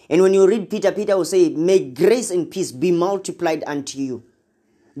 And when you read Peter will say, may grace and peace be multiplied unto you.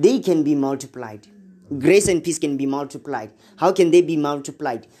 They can be multiplied. Grace and peace can be multiplied. How can they be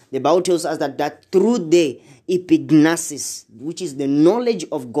multiplied? The Bible tells us that through the epignosis, which is the knowledge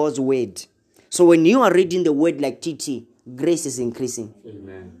of God's word. So when you are reading the word like TT, grace is increasing.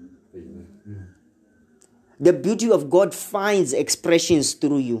 Amen. The beauty of God finds expressions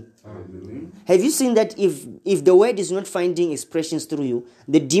through you. Amen. Have you seen that if the word is not finding expressions through you,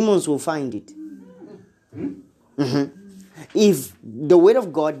 the demons will find it? If the word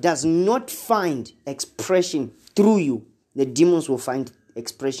of God does not find expression through you, the demons will find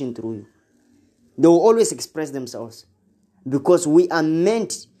expression through you. They will always express themselves. Because we are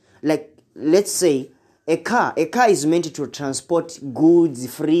meant, like, let's say, a car is meant to transport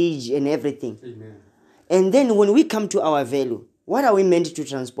goods, fridge, and everything. Amen. And then when we come to our value, what are we meant to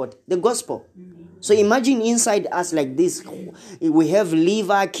transport? The gospel. So imagine inside us like this, we have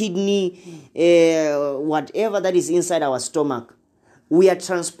liver, kidney, whatever that is inside our stomach. We are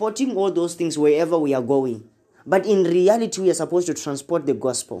transporting all those things wherever we are going. But in reality, we are supposed to transport the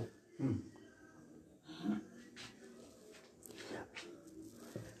gospel.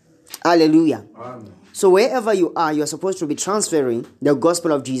 Hallelujah. Amen. So wherever you are supposed to be transferring the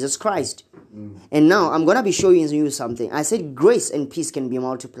gospel of Jesus Christ. And now I'm going to be showing you something. I said grace and peace can be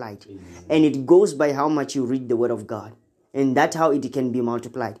multiplied. And it goes by how much you read the word of God. And that's how it can be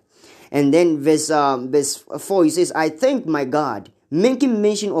multiplied. And then verse 4, he says, I thank my God, making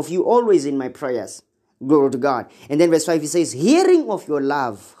mention of you always in my prayers. Glory to God. And then verse 5, he says, hearing of your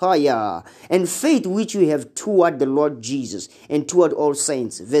love, and faith which you have toward the Lord Jesus and toward all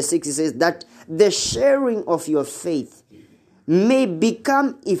saints. Verse 6, he says, that the sharing of your faith may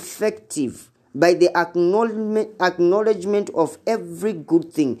become effective by the acknowledgement of every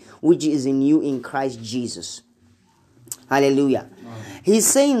good thing which is in you in Christ Jesus. Hallelujah. He's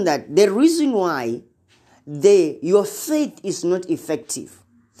saying that the reason why your faith is not effective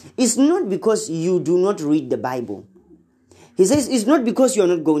it's not because you do not read the Bible. He says it's not because you are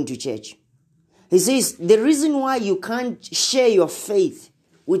not going to church. He says the reason why you can't share your faith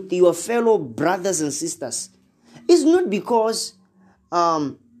with your fellow brothers and sisters is not because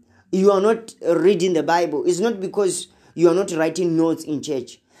you are not reading the Bible. It's not because you are not writing notes in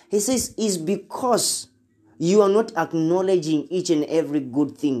church. He says it's because you are not acknowledging each and every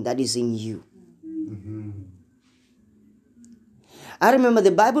good thing that is in you. I remember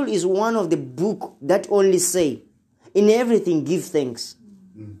the Bible is one of the book that only say, in everything give thanks.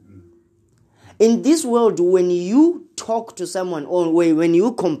 In this world, when you talk to someone or when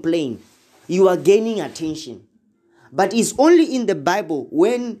you complain, you are gaining attention. But it's only in the Bible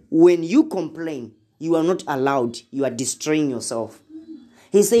when you complain, you are not allowed. You are destroying yourself.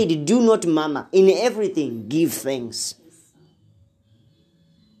 He said, do not murmur. In everything, give thanks.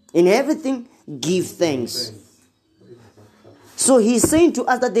 In everything, give thanks. So he's saying to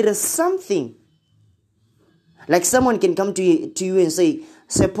us that there is something. Like someone can come to you and say,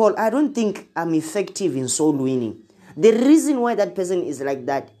 Sir Paul, I don't think I'm effective in soul winning. The reason why that person is like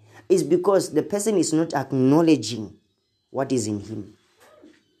that is because the person is not acknowledging what is in him.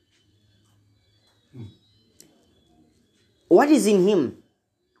 What is in him?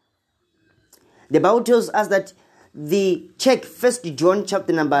 The Bible tells us that check 1 John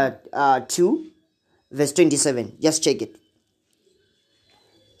chapter number 2, verse 27. Just check it.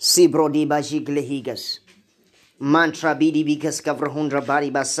 Si brodi bajiglehigas. Mantra bidi bikas kavrahundra bari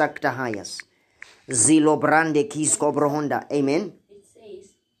basakta hayas. Zilo brande kis kobrohonda. Amen. It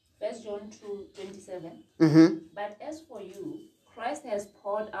says, 1 John 2:27. Mm-hmm. But as for you, Christ has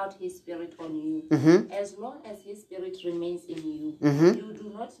poured out his Spirit on you. Mm-hmm. As long as his Spirit remains in you, Mm-hmm. you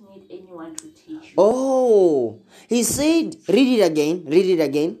do not need anyone to teach you. Oh, he said, read it again. Read it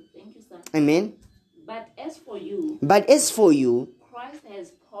again. Thank you, sir. Amen. But as for you, Christ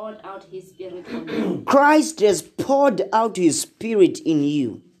has poured out his Spirit on you. Christ has poured out his Spirit in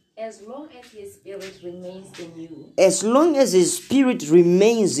you. As long as his Spirit remains in you, As long as his Spirit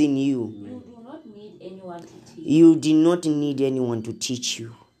remains in you, you do not need anyone to teach you. you do not need anyone to teach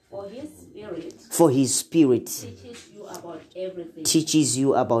you. For his Spirit For his Spirit teaches you about everything. teaches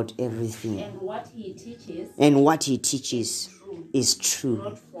you about everything. And what he teaches And what he teaches true, is true,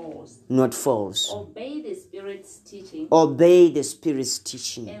 not false. not false. Obey the Spirit's teaching Obey the Spirit's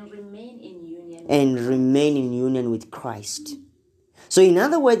teaching and remain in union. and remain in union with Christ. So in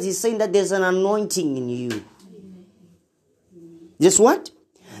other words, he's saying that there's an anointing in you. Just what?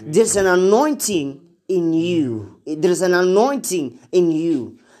 There's an anointing in you. There's an anointing in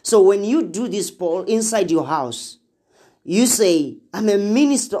you. So when you do this, Paul, inside your house, you say, I'm a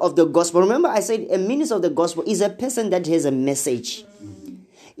minister of the gospel. Remember, I said a minister of the gospel is a person that has a message.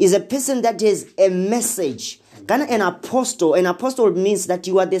 Is a person that has a message. Kind of an apostle. An apostle means that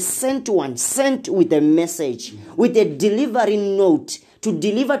you are the sent one, sent with a message, with a delivering note to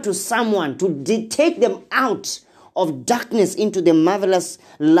deliver to someone, to take them out of darkness into the marvelous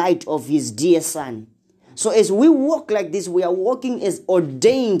light of his dear Son. So as we walk like this, we are walking as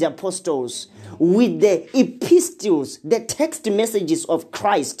ordained apostles with the epistles, the text messages of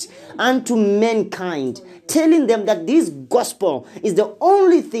Christ unto mankind, telling them that this gospel is the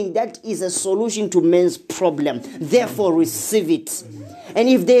only thing that is a solution to man's problem. Therefore, receive it. And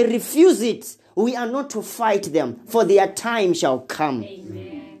if they refuse it, we are not to fight them, for their time shall come.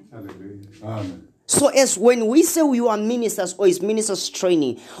 Amen. Amen. So as when we say you are ministers or is ministers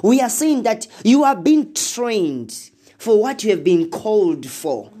training, we are saying that you are being trained for what you have been called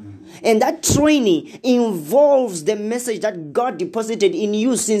for. And that training involves the message that God deposited in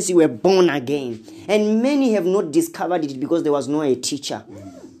you since you were born again. And many have not discovered it because there was no a teacher.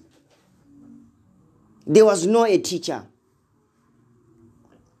 There was no a teacher.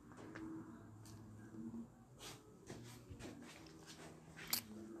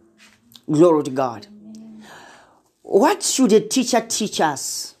 Glory to God. What should a teacher teach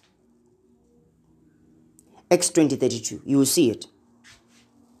us? Acts 20:32. You will see it.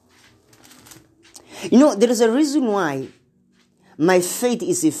 You know, there is a reason why my faith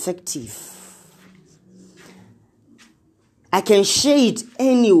is effective. I can share it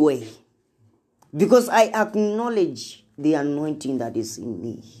anyway because I acknowledge the anointing that is in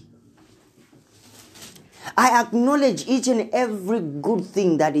me. I acknowledge each and every good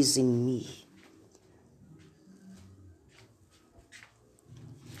thing that is in me.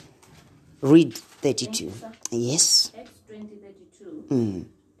 Read 32. Yes. Acts 20:32.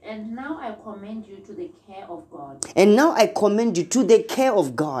 And now I commend you to the care of God. And now I commend you to the care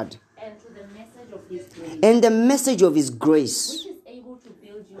of God And to the message of his grace. and the message of his grace, Which is able to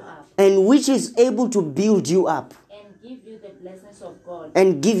build you up and which is able to build you up and give you the blessed blessings of God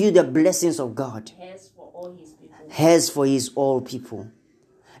and give you the blessings of God. has for all his people. Has for his all people.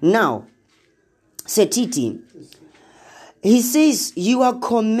 Now, Setiti, he says, you are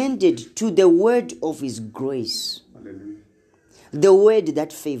commended to the word of his grace. Hallelujah. The word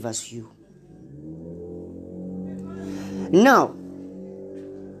that favors you. Now,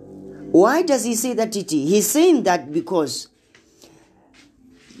 why does he say that, Titi? He's saying that because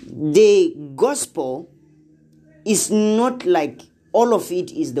the gospel is not like all of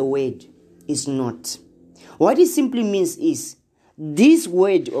it is the word. It's not. What it simply means is this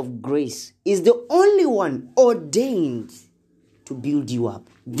word of grace is the only one ordained to build you up.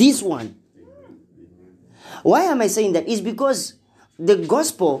 This one. Why am I saying that? It's because the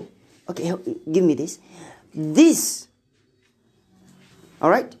gospel, okay, give me this. This, all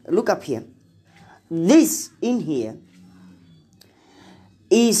right, look up here. This in here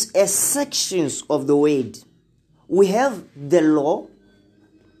is a section of the word. We have the law,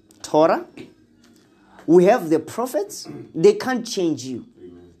 Torah. We have the prophets. They can't change you.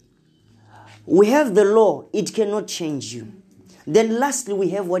 We have the law. It cannot change you. Then lastly, we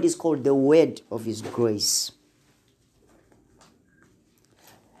have what is called the word of his grace.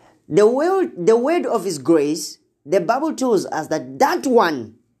 The word of his grace, the Bible tells us that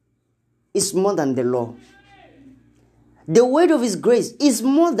one is more than the law. The word of his grace is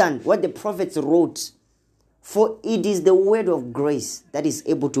more than what the prophets wrote. For it is the word of grace that is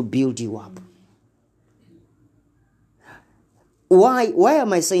able to build you up. Why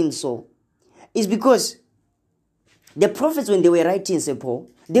am I saying so? It's because the prophets, when they were writing St. Paul,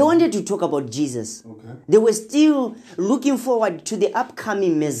 they wanted to talk about Jesus. Okay. They were still looking forward to the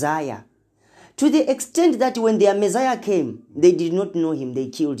upcoming Messiah. To the extent that when their Messiah came, they did not know him, they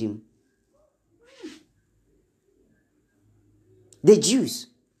killed him. The Jews.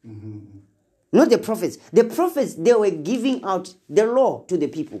 Mm-hmm. Not the prophets. The prophets, they were giving out the law to the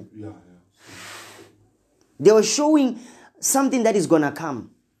people. Yeah. They were showing something that is going to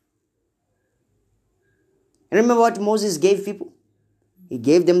come. Remember what Moses gave people? He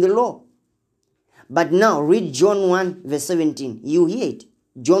gave them the law. But now, read John 1 verse 17. You hear it.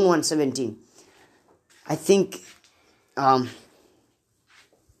 John 1 17. I think...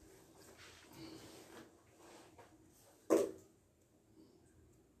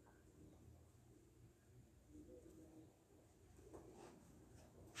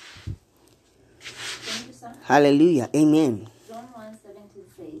 Hallelujah. Amen. John 1:17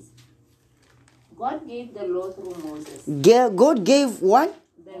 says, God gave the law through Moses. God gave what?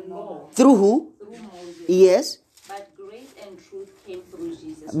 The law Through who? through Moses. Yes. But grace and truth came through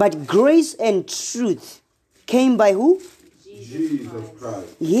Jesus. But grace and truth came by who? Jesus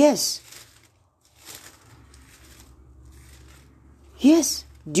Christ. Yes. Yes.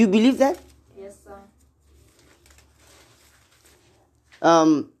 Do you believe that? Yes, sir.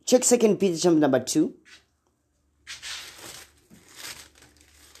 Check 2 Peter chapter number 2.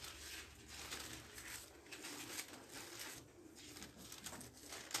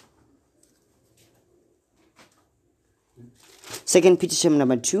 Second Peter chapter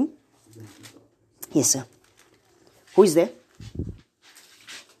number 2. Yes, sir. Who is there?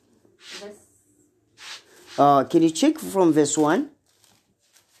 Can you check from verse 1?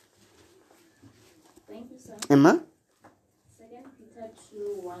 Thank you, sir. Emma? 2 Peter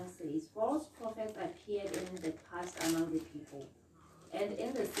 2:1 says, false prophets appeared in the past among the people. And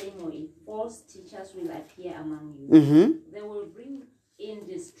in the same way, false teachers will appear among you. Mm-hmm. They will bring in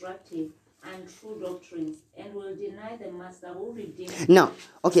destructive and true doctrines and will deny the master who redeemed. Now,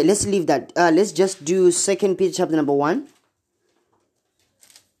 okay, let's leave that. Let's just do 2 Peter chapter number 1.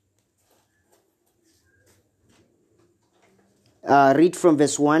 Read from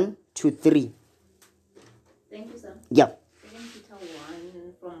verse 1 to 3. Thank you, sir. Yeah. 2 Peter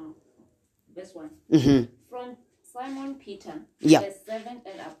 1 from verse 1. Mm-hmm. From Simon Peter, Yeah. the servant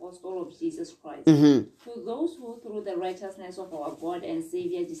and apostle of Jesus Christ, Mm-hmm. to those who through the righteousness of our God and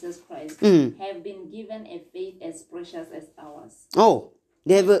Savior Jesus Christ have been given a faith as precious as ours. Oh,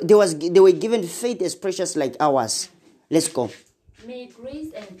 they were given faith as precious like ours. Let's go. May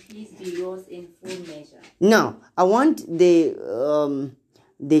grace and peace be yours in full measure. Now, I want the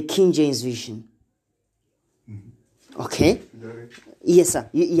King James Version. Okay? Yes, sir.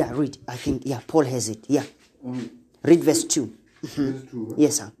 Yeah, read. I think, yeah, Paul has it. Yeah. Read verse 2. Verse 2, right?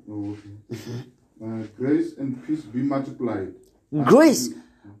 Yes, sir. Oh, okay. Grace and peace be multiplied. Grace.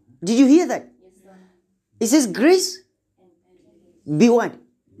 Did you hear that? Yes, sir. It says grace be what?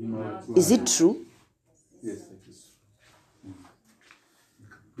 Be multiplied. Is it true? Yes, it is.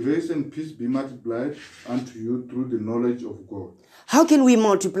 Grace and peace be multiplied unto you through the knowledge of God. How can we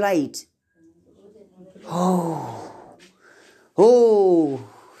multiply it? Oh. Oh,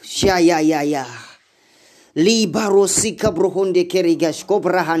 ya. Li barosika brohonde kerigash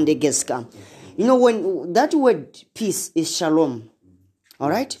kobrahande geska. You know, when that word peace is shalom, all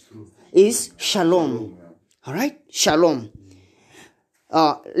right, is shalom, all right, shalom.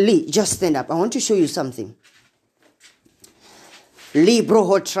 Lee, just stand up. I want to show you something. Lee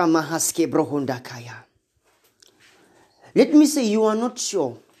brohotra mahaske brohondakaya. Let me say, you are not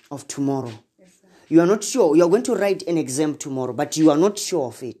sure of tomorrow. You are not sure. You are going to write an exam tomorrow, but you are not sure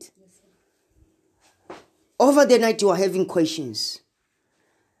of it. Over the night, you are having questions.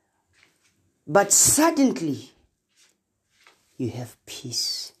 But suddenly, you have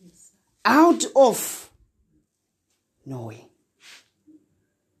peace. Out of nowhere.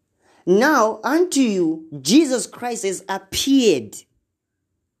 Now, unto you, Jesus Christ has appeared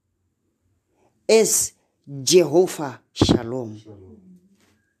as Jehovah Shalom.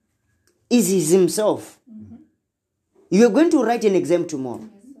 Is he himself? You are going to write an exam tomorrow.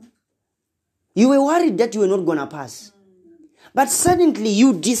 You were worried that you were not going to pass. But suddenly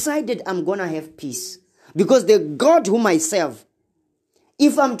you decided, I'm going to have peace. Because the God whom I serve,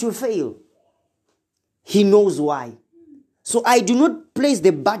 if I'm to fail, he knows why. So I do not place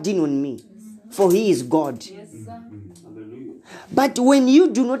the burden on me, for he is God. But when you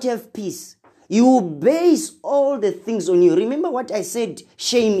do not have peace, you base all the things on you. Remember what I said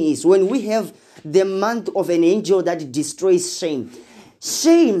shame is. When we have the month of an angel that destroys shame.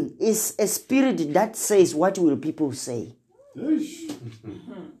 Shame is a spirit that says, what will people say?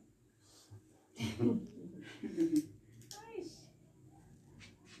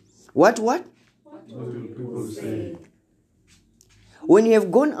 What? What will people say? When you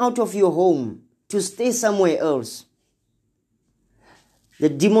have gone out of your home to stay somewhere else, the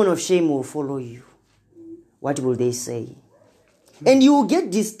demon of shame will follow you. What will they say? And you will get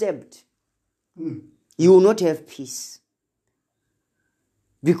disturbed. You will not have peace.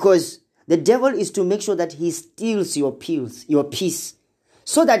 Because the devil is to make sure that he steals your peace,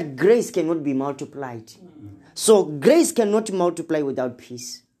 so that grace cannot be multiplied. So grace cannot multiply without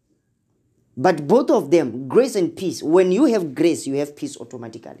peace. But both of them, grace and peace, when you have grace, you have peace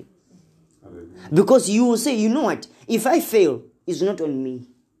automatically. Because you will say, you know what? If I fail, it's not on me.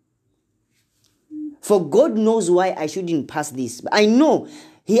 For God knows why I shouldn't pass this. I know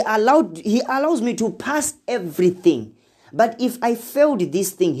He allows me to pass everything. But if I failed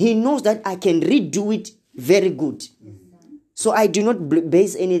this thing, He knows that I can redo it very good. So I do not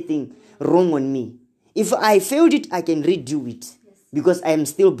base anything wrong on me. If I failed it, I can redo it. Because I am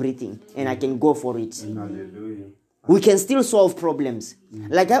still breathing and I can go for it. We can still solve problems.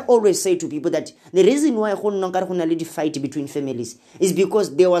 Like I always say to people that the reason why I fight between families is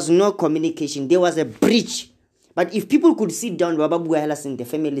because there was no communication. There was a breach. But if people could sit down, the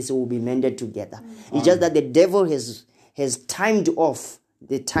families will be mended together. It's just that the devil has timed off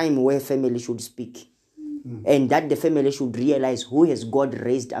the time where family should speak. And that the family should realize who has God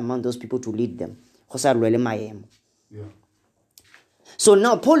raised among those people to lead them. Yeah. So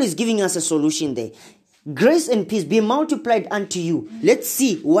now Paul is giving us a solution there. Grace and peace be multiplied unto you. Let's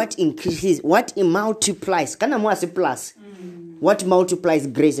see what increases, what multiplies. What multiplies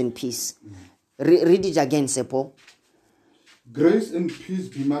grace and peace? Read it again, Paul. Grace and peace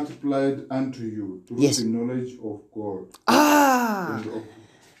be multiplied unto you through the knowledge of God. And of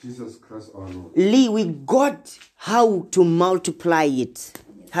Jesus Christ our Lord. Lee, we got how to multiply it.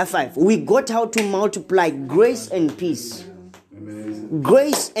 High five. We got how to multiply grace and peace. Amen.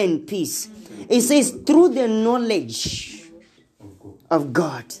 Grace and peace. It says through the knowledge of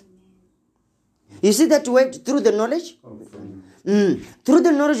God. You see that word, through the knowledge? Through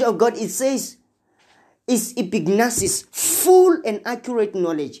the knowledge of God, it says, is epignosis, full and accurate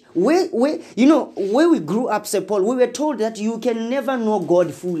knowledge. Where we grew up, St. Paul, we were told that you can never know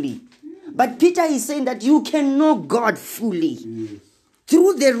God fully. But Peter is saying that you can know God fully. Yes.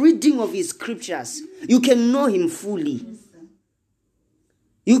 Through the reading of his scriptures, you can know him fully.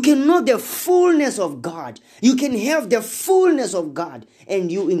 You can know the fullness of God. You can have the fullness of God.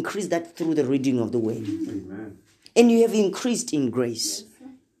 And you increase that through the reading of the word. Amen. And you have increased in grace.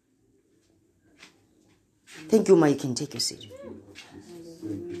 Thank you, Ma. You can take your seat.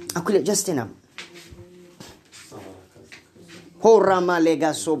 Aquila, just stand up. Horama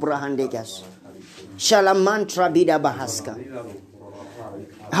lega sobrahandegas. Shalamantra bida bahaska.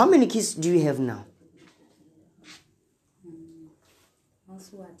 How many kids do you have now?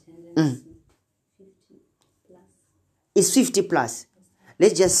 It's 50 plus.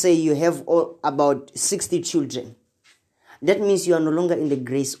 Let's just say you have about 60 children. That means you are no longer in the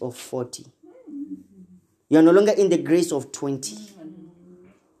grace of 40. You are no longer in the grace of 20.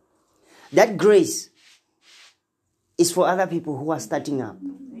 That grace is for other people who are starting up.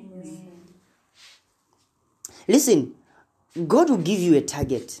 Listen, God will give you a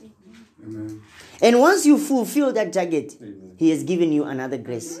target. Amen. And once you fulfill that target, He has given you another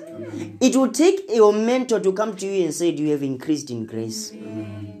grace. Amen. It will take your mentor to come to you and say, "Do you have increased in grace?"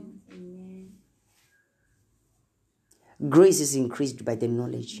 Grace is increased by the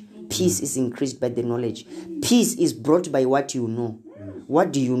knowledge. Peace is increased by the knowledge. Peace is brought by what you know.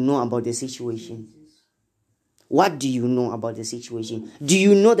 What do you know about the situation? What do you know about the situation? Do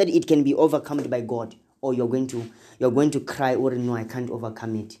you know that it can be overcome by God? Or you're going to cry, "Oh no, I can't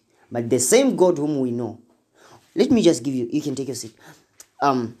overcome it." But the same God whom we know. Let me just give you can take a seat.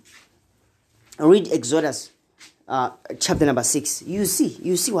 Read Exodus chapter number 6. You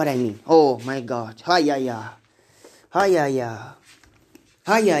see what I mean. Oh my God. Hayaya.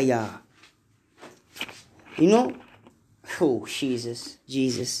 You know, oh Jesus.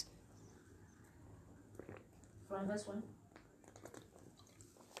 From verse 1.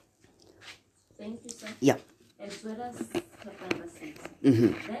 Thank you, sir. Yeah. Exodus chapter number 6.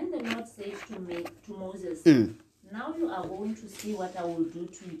 Mm-hmm. Then the Lord said to Moses, "Now you are going to see what I will do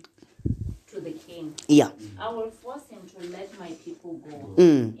to the king. Yeah. I will force him to let my people go.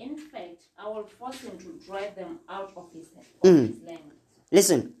 In fact, I will force him to drive them out of his land."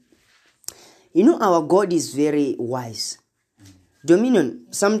 Listen, you know our God is very wise. Dominion,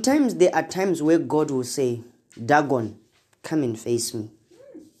 sometimes there are times where God will say, "Dagon, come and face me."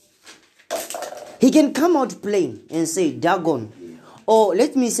 He can come out plain and say, "Dagon." Or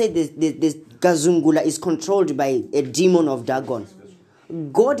let me say this Gazungula is controlled by a demon of Dagon.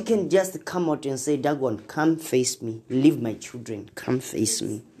 God can just come out and say, "Dagon, come face me. Leave my children. Come face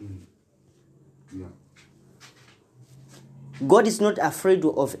me." Yeah. God is not afraid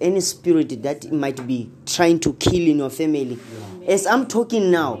of any spirit that might be trying to kill in your family. As I'm talking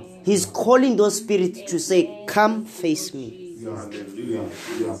now, He's calling those spirits to say, "Come face me."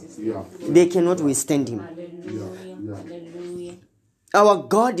 Yeah. They cannot withstand Him. Hallelujah. Our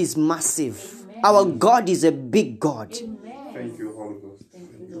God is massive. Our God is a big God. Thank you, Holy Ghost. Thank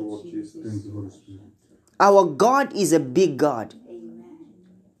you, Lord Jesus. Thank you, Holy Spirit. Our God is a big God.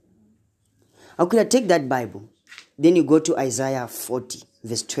 Okay, take that Bible. Then you go to Isaiah 40,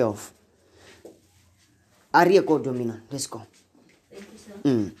 verse 12. Ariako Domina. Let's go. Thank you,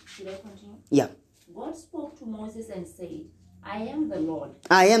 sir. Should I continue? Yeah. God spoke to Moses and said, "I am the Lord.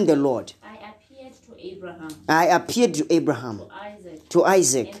 I am the Lord. I appeared to Abraham, I appeared to Abraham, to Isaac, to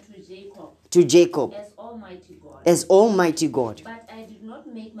Isaac, and to Jacob, as Almighty God. as Almighty God. But I did not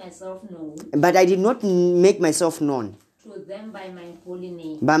make myself known But I did not make myself known to them by my holy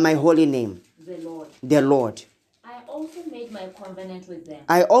name, by my holy name, the Lord. the Lord. I also made my covenant with them,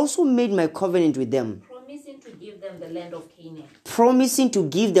 I also made my covenant with them, promising to give them the land of Canaan, promising to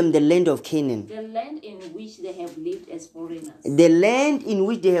give them the land of Canaan, the land in which they have lived as foreigners. the land in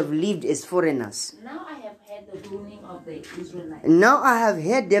which they have lived as foreigners. Now I have heard the groaning of the Israelites, Now I have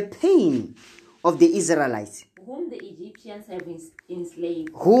heard the pain of the Israelites, whom the Egyptians have enslaved,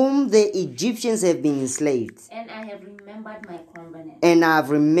 whom the Egyptians have been enslaved, and I have remembered my covenant. and I have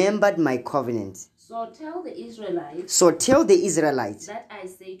remembered my covenant. So tell the Israelites So tell the Israelites that I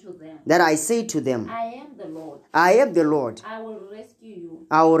say to them, that I say to them, I am the Lord. I am the Lord. I will rescue you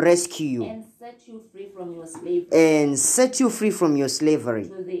I will rescue you and set you free from your slavery and set you free from your slavery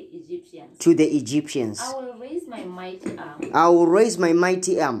to the Egyptians. to the Egyptians. I will raise my mighty arm I will raise my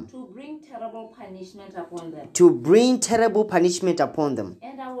mighty arm to bring terrible punishment upon them, to bring terrible punishment upon them,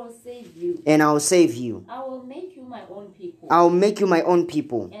 and I will save you. and I will save you. I will make you my own people, I will make you my own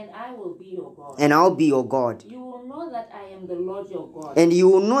people, and I will be your God. and I'll be your God. You will know that I am the Lord your God And you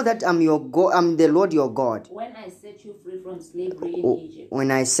will know that I'm your God. I'm the Lord your God. when I set you free from slavery in Oh, Egypt.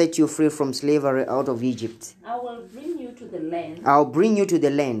 when I set you free from slavery out of Egypt, I will bring you to the land I'll bring you to the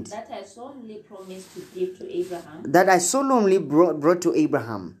land that I solemnly promised to give to Abraham, that I solemnly brought to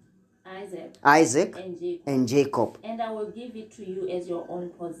Abraham, Isaac, Isaac, and Jacob, and Jacob. and I will give it to you as your own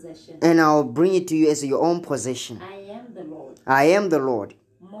possession. And I'll bring it to you as your own possession. I am the Lord. I am the Lord.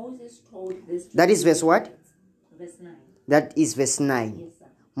 Moses told this to That is the verse what? Israelites. Verse 9. That is verse 9. Yes, sir.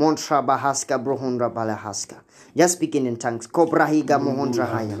 Montra bahaska brohondra balahaska. Just speaking in tongues. Kobrahiga mohondra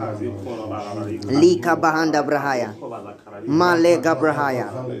haya. Lika bahanda brahaya. Malega brahaya.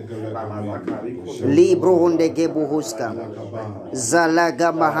 Libro honde gebuhuska.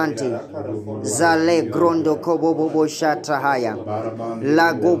 Zalaga mahante. Zale grondo kobobobo shatrahaya.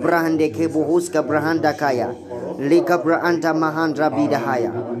 Lago brahande kebuhuska brahanda kaya. Lika brahanda mahandra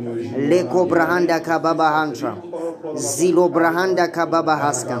bidahaya. Leko brahanda kababahandra. Zilo brahanda kababa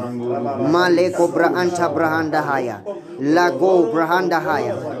haska. Maleko brahanta brahanda haya. Lago brahanda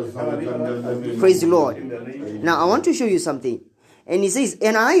haya. Praise the Lord. Now I want to show you something. And he says,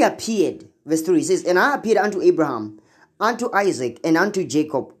 and I appeared, verse 3, he says, and I appeared unto Abraham, unto Isaac, and unto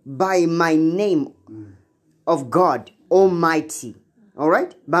Jacob by my name of God Almighty. All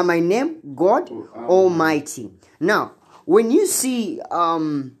right? By my name, God Almighty. Now, when you see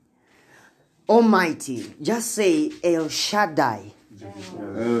Almighty, just say El Shaddai.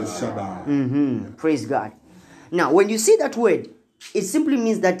 El Shaddai. Praise God. Now, when you see that word, it simply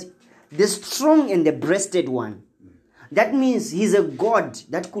means that the strong and the breasted one. That means he's a God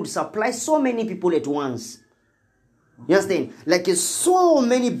that could supply so many people at once. You understand? Like so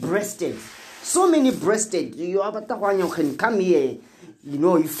many breasted. So many breasted. You can come here. You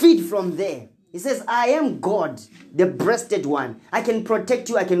know, you feed from there. He says, I am God, the breasted one. I can protect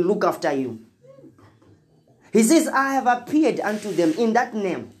you. I can look after you. He says, I have appeared unto them in that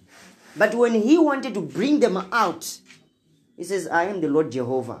name. But when he wanted to bring them out, he says, I am the Lord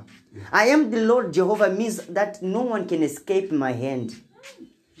Jehovah. I am the Lord Jehovah means that no one can escape my hand.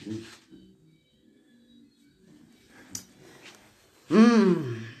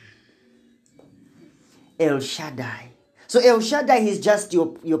 El Shaddai. So El Shaddai is just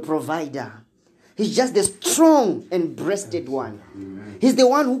your provider. He's just the strong and breasted one. He's the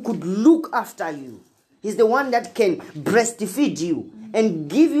one who could look after you. He's the one that can breastfeed you and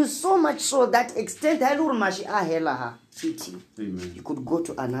give you so much so that extent you could go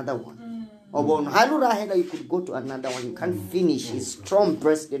to another one. You could go to another one. You can't finish. He's strong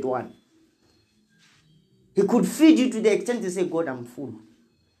breasted one. He could feed you to the extent to say, God, I'm full.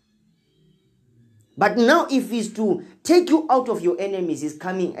 But now if he's to take you out of your enemies, he's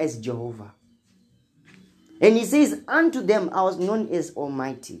coming as Jehovah. And he says, unto them I was known as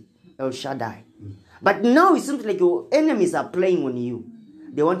Almighty, El Shaddai. But now it seems like your enemies are playing on you.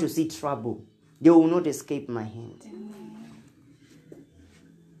 They want to see trouble. They will not escape my hand.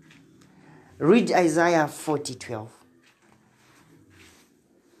 Read Isaiah 40:12.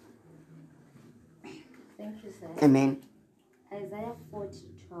 Thank you, sir. Amen. Isaiah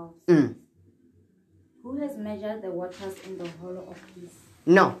 40:12. Who has measured the waters in the hollow of his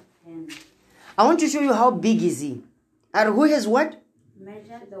Now, hand? I want to show you how big is he. And who has what?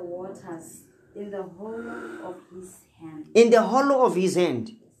 Measured the waters in the hollow of his hand. In the hollow of his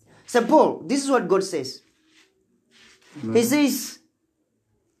hand. So Paul, this is what God says. He says,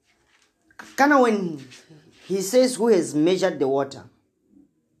 kind of when he says who has measured the water.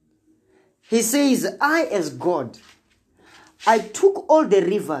 He says, I as God, I took all the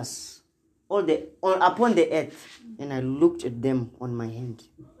rivers, upon the earth, and I looked at them on my hand.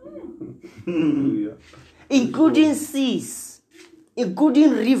 Including seas,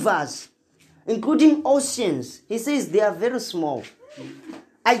 including rivers, including oceans. He says they are very small.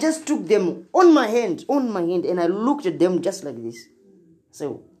 I just took them on my hand, and I looked at them just like this.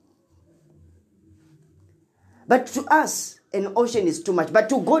 So, but to us, an ocean is too much. But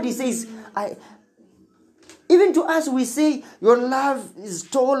to God, he says, even to us, we say, your love is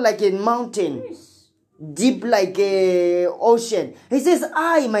tall like a mountain, deep like a ocean. He says,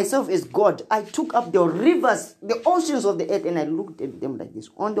 I myself is God. I took up the rivers, the oceans of the earth, and I looked at them like this,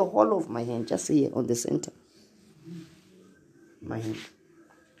 on the hollow of my hand, just here on the center. My hand.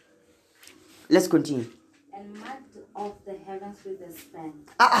 Let's continue. And marked off the heavens with a span.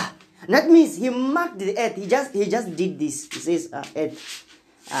 That means he marked the earth. He just did this. He says, earth.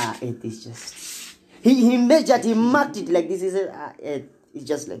 Earth is just. He measured, he marked it like this. He says, earth is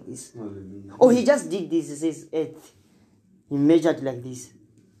just like this. Oh, he just did this. He says, earth. He measured like this.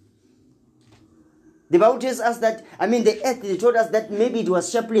 The Bible tells us that, the earth, they told us that maybe it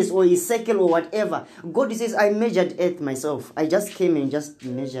was shapeless or a circle or whatever. God says, I measured earth myself. I just came and just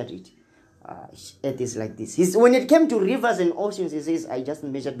measured it. Earth is like this. When it came to rivers and oceans, he says, I just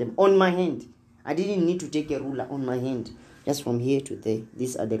measured them on my hand. I didn't need to take a ruler on my hand. Just from here to there.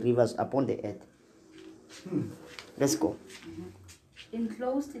 These are the rivers upon the earth. Let's go.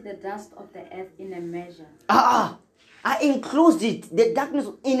 Enclosed the dust of the earth in a measure. I enclosed it, the darkness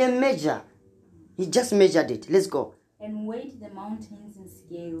in a measure. He just measured it. Let's go. And weighed the mountains in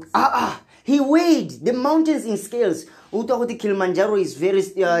scales. He weighed the mountains in scales. Utahuti Kilimanjaro is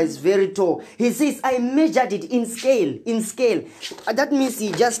very tall. He says, I measured it in scale. That means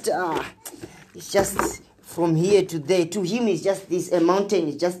it's just from here to there. To him, it's just this. A mountain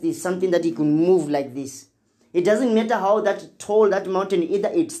is just this, something that he can move like this. It doesn't matter how that tall that mountain, either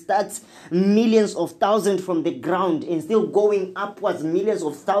it starts millions of thousands from the ground and still going upwards, millions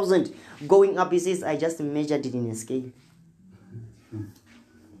of thousands going up. He says, I just measured it in a scale.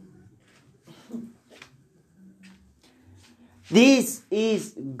 This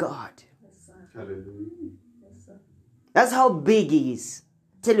is God. That's how big He is.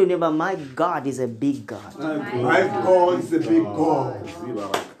 Tell your neighbor, my God is a big God. My God is a big God.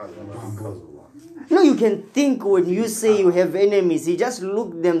 No, you can think when you say you have enemies, He just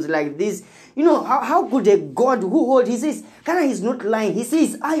look them like this. You know, how could a God who holds, He says, Kana is not lying. He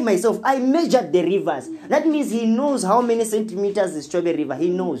says, I myself, I measured the rivers. That means He knows how many centimeters the Strawberry River. He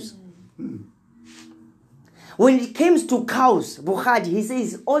knows. When it comes to cows, Bukhari, He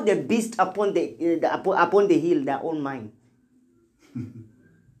says, all the beasts upon the hill, they are all mine.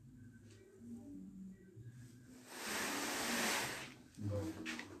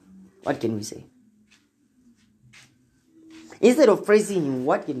 What can we say? Instead of praising Him,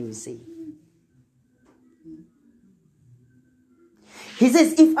 what can we say? He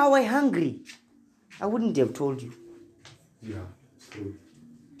says, if I were hungry, I wouldn't have told you. Yeah, true.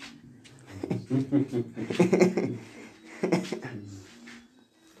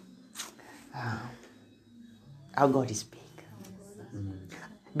 Our God is big.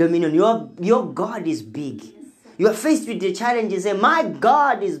 Dominion, your God is big. You are faced with the challenge and say, my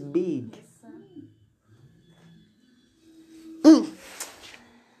God is big.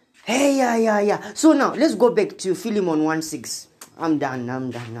 Hey, yeah. So now, let's go back to Philemon 1:6. I'm done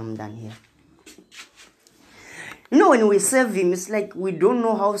here. You know, when we serve Him, it's like we don't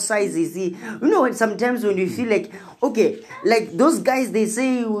know how size is He. You know, sometimes when you feel like, okay, like those guys, they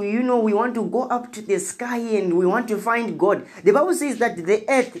say, you know, we want to go up to the sky and we want to find God. The Bible says that the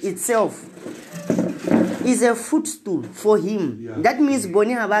earth itself is a footstool for Him. Yeah. That means, you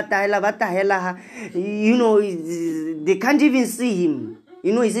know, they can't even see Him.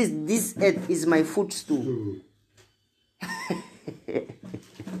 You know, He says, this earth is my footstool.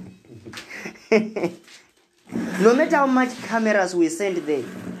 No matter how much cameras we send there.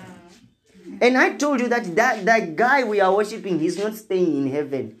 And I told you that guy we are worshiping, he's not staying in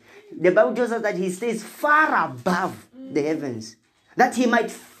heaven. The Bible tells us that he stays far above the heavens, that he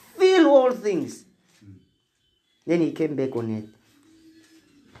might feel all things. Then he came back on earth.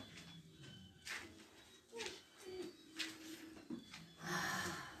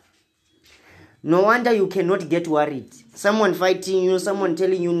 No wonder you cannot get worried. Someone fighting you, someone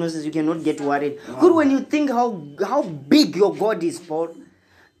telling you nonsense, you cannot get worried. Good, when you think how big your God is, Paul.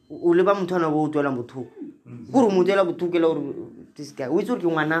 This guy, I'm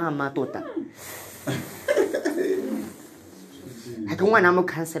a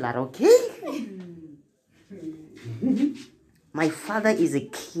counselor, okay? My Father is a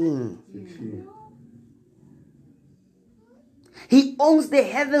king. He owns the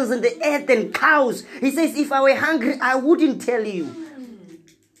heavens and the earth and cows. He says, if I were hungry, I wouldn't tell you.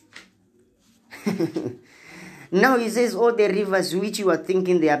 Now He says, all the rivers which you are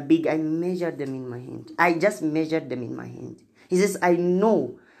thinking they are big, I measured them in my hand. I just measured them in my hand. He says, I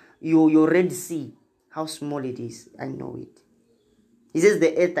know your Red Sea, how small it is. I know it. He says,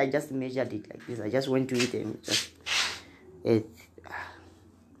 the earth, I just measured it like this. I just went to it and just... earth.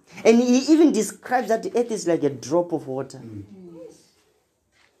 And He even describes that the earth is like a drop of water.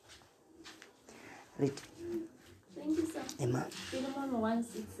 Read. Thank you, sir. Emma. Philemon 1:6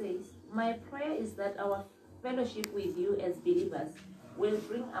 says, my prayer is that our fellowship with you as believers will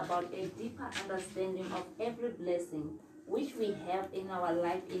bring about a deeper understanding of every blessing which we have in our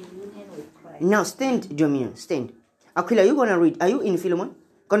life in union with Christ. Now stand, Dominion, stand. Aquila, you're gonna read. Are you in Philemon?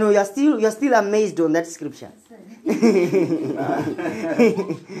 Because you're still amazed on that scripture.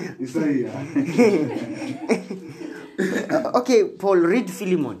 Okay, Paul, read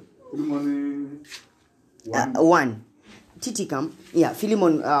Philemon. Philemon 1. Titi come. Yeah,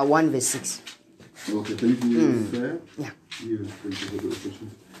 Philemon 1 verse 6. Okay, thank you, sir. Yeah. Yes, thank you for the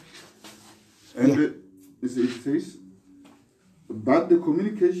question. And it says that the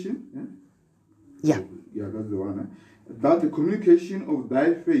communication. Yeah. Yeah, that's the one. That the communication of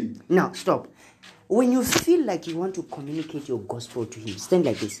thy faith. Now, stop. When you feel like you want to communicate your gospel to Him, stand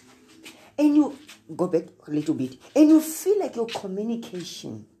like this. And you go back a little bit. And you feel like your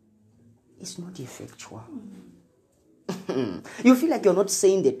communication is not effectual. You feel like you're not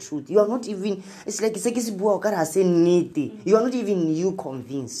saying the truth. You are not even, it's like you are not even you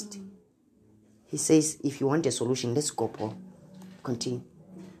convinced. He says, if you want a solution, let's go, Paul. Continue.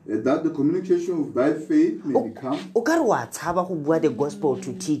 That the communication of thy faith may become. The gospel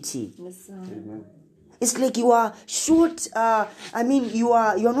to TT. It's like you are short. You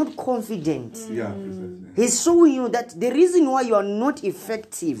are not confident. Yeah. He's showing you that the reason why you are not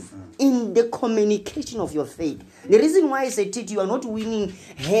effective in the communication of your faith, the reason why I say Titi, you are not winning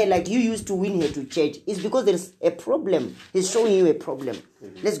her like you used to win her to church, is because there is a problem. He's showing you a problem.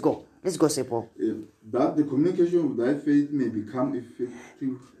 Let's go. Let's go, Sepo. That the communication of thy faith may become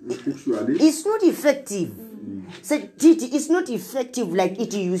effectually. It's not effective. Say, Titi, it's not effective like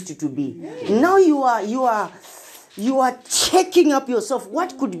it used to be. Now you are checking up yourself.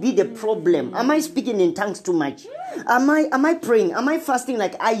 What could be the problem? Am I speaking in tongues too much? Am I praying? Am I fasting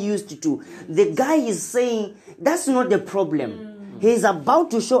like I used to? The guy is saying that's not the problem. He's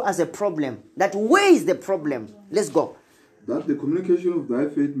about to show us a problem. That where is the problem? Let's go. That the communication of thy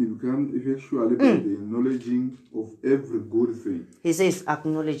faith may become effectually by the acknowledging of every good thing. He says,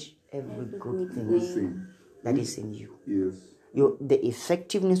 acknowledge every good thing that is in you. Yes. The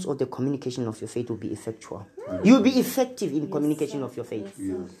effectiveness of the communication of your faith will be effectual. You'll be effective in communication of your faith.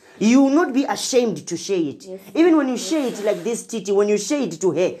 Yes. You will not be ashamed to share it. Even when you share it like this, Titi, when you share it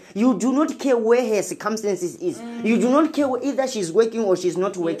to her, you do not care where her circumstances is. You do not care either she's working or she's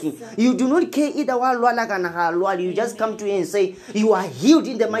not working. You do not care either what you just come to her and say, you are healed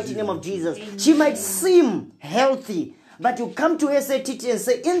in the mighty name of Jesus. She might seem healthy, but you come to her, say, Titi, and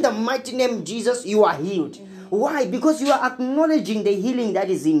say, in the mighty name of Jesus, you are healed. Why? Because you are acknowledging the healing that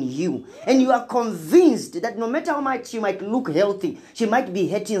is in you. And you are convinced that no matter how much she might look healthy, she might be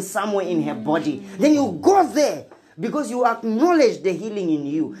hurting somewhere in her body. Then you go there because you acknowledge the healing in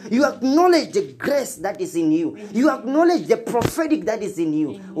you. You acknowledge the grace that is in you. You acknowledge the prophetic that is in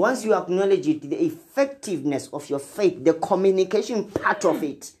you. Once you acknowledge it, the effectiveness of your faith, the communication part of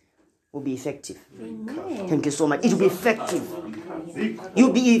it, will be effective. Amen. Thank you so much. It will be effective.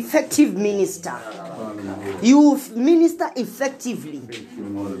 You'll be effective minister. You minister effectively.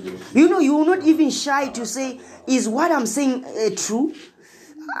 You know, you will not even shy to say, is what I'm saying true?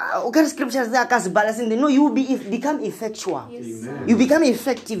 Scriptures no, you will become effectual. Yes. You become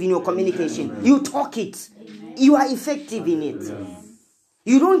effective in your communication. You talk it. You are effective in it.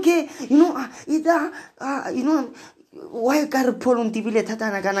 You don't care, why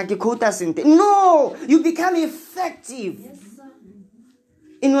no, you become effective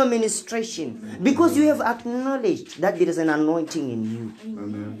in your administration because you have acknowledged that there is an anointing in you.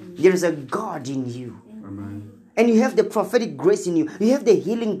 Amen. There is a God in you. Amen. And you have the prophetic grace in you. You have the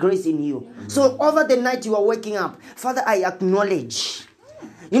healing grace in you. Amen. So over the night you are waking up, Father, I acknowledge.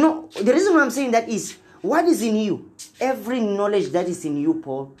 The reason why I'm saying that is, what is in you? Every knowledge that is in you,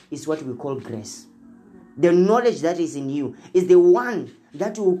 Paul, is what we call grace. The knowledge that is in you is the one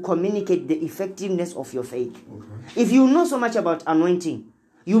that will communicate the effectiveness of your faith. Okay. If you know so much about anointing,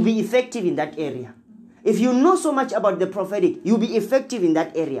 you'll be effective in that area. If you know so much about the prophetic, you'll be effective in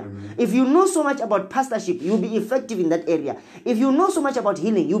that area. Amen. If you know so much about pastorship, you'll be effective in that area. If you know so much about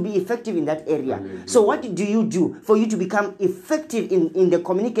healing, you'll be effective in that area. Amen. So what do you do for you to become effective in the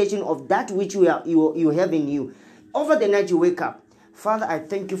communication of that which you have in you? Over the night you wake up, Father, I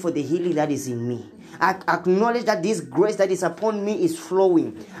thank you for the healing that is in me. I acknowledge that this grace that is upon me is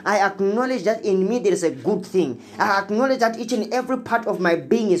flowing. I acknowledge that in me there is a good thing. I acknowledge that each and every part of my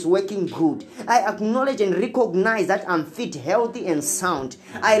being is working good. I acknowledge and recognize that I'm fit, healthy, and sound.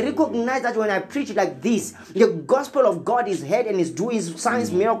 I recognize that when I preach like this, the gospel of God is heard and is doing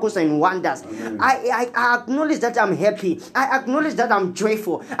signs, miracles, and wonders. I acknowledge that I'm happy. I acknowledge that I'm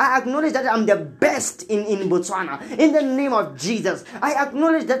joyful. I acknowledge that I'm the best in Botswana. In the name of Jesus, I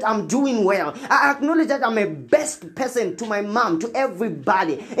acknowledge that I'm doing well. I acknowledge that I'm a best person to my mom, to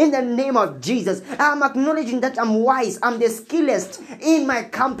everybody. In the name of Jesus, I'm acknowledging that I'm wise. I'm the skillest in my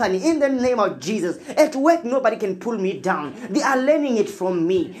company. In the name of Jesus, at work nobody can pull me down. They are learning it from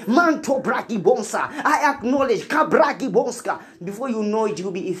me. Manto braki bonsa. I acknowledge kabraki bonska. Before you know it,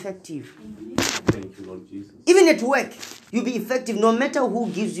 you'll be effective. Thank you, Lord Jesus. Even at work, you'll be effective. No matter who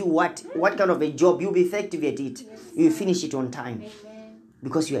gives you what kind of a job, you'll be effective at it. You'll finish it on time.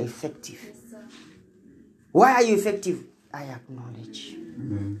 Because you are effective. Why are you effective? I acknowledge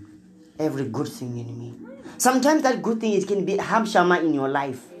every good thing in me. Sometimes that good thing can be Hamshama in your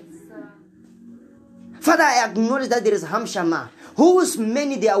life. Father, I acknowledge that there is Hamshama, whose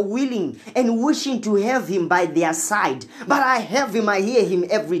many they are willing and wishing to have him by their side. But I have him, I hear him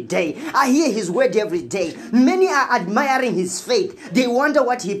every day. I hear his word every day. Many are admiring his faith. They wonder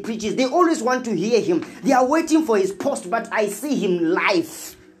what he preaches. They always want to hear him. They are waiting for his post, but I see him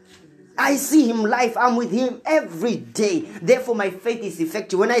live. I see him live. I'm with him every day. Therefore, my faith is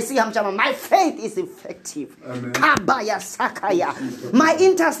effective. When I see Hamshama, my faith is effective. Kabaya Sakaya. My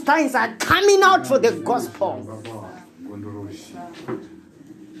intestines are coming out for the gospel.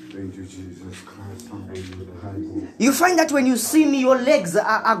 Thank you, Jesus Christ. Hallelujah. You find that when you see me, your legs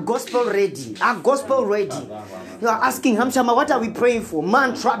are gospel ready. Are gospel ready. You are asking, Hamshama, what are we praying for?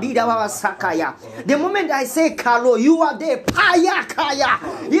 Mantra bida baba sakaya. The moment I say Kalo, you are there. Paya kaya.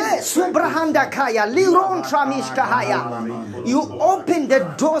 Yes, Subrahanda kaya. Liron tramish kahaya. You open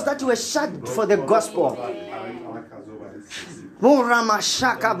the doors that were shut for the gospel. Murama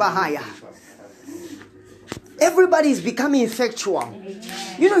shaka bahaya. Everybody is becoming effectual.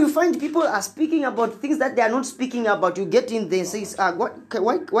 You know, you find people are speaking about things that they are not speaking about. You get in there and say,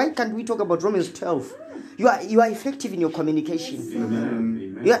 why can't we talk about Romans 12? You are effective in your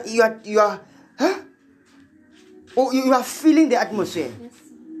communication. You are huh? Oh, you are feeling the atmosphere.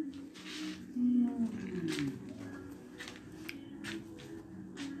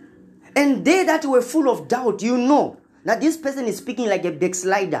 And they that were full of doubt, you know that this person is speaking like a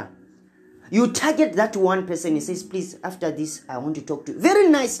backslider. You target that one person. He says, please, after this, I want to talk to you. Very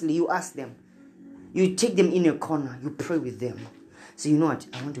nicely, you ask them. You take them in a corner. You pray with them. So you know what?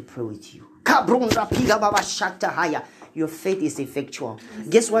 I want to pray with you. Your faith is effectual.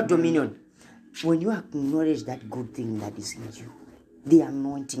 Guess what, Dominion? When you acknowledge that good thing that is in you, the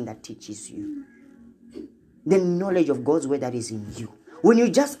anointing that teaches you, the knowledge of God's word that is in you, when you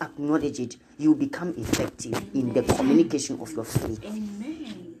just acknowledge it, you become effective in the communication of your faith.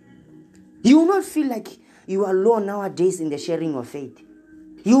 Amen. You will not feel like you are low nowadays in the sharing of faith.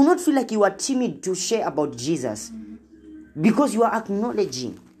 You will not feel like you are timid to share about Jesus, because you are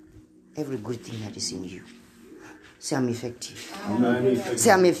acknowledging every good thing that is in you. Say, I'm effective.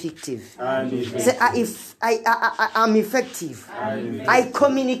 Say, I'm effective. Say, I'm effective. I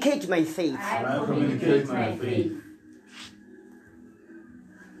communicate my faith. I communicate my faith.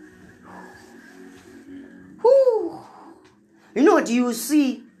 Whew. You know what? You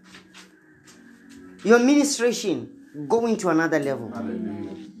see your ministration going to another level. Hallelujah.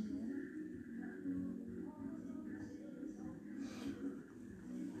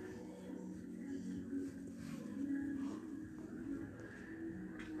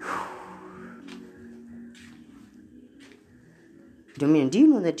 Dominion, do you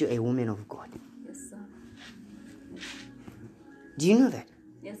know that you're a woman of God? Yes, sir. Do you know that?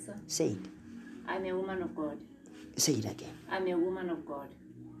 Yes, sir. Say it. I'm a woman of God. Say it again. I'm a woman of God.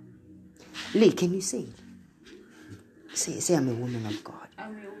 Lee, can you say it? Say I'm a woman of God.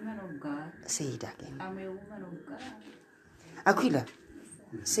 I'm a woman of God. Say it again. I'm a woman of God. Aquila,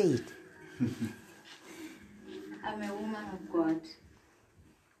 say it. I'm a woman of God.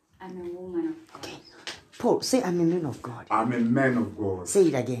 I'm a woman of God. Okay. Paul, say I'm a man of God. I'm a man of God. Say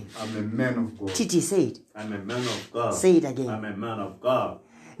it again. I'm a man of God. Titi, say it. I'm a man of God. Say it again. I'm a man of God.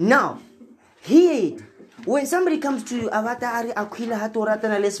 Now, hear it. When somebody comes to you, Avatari Aquila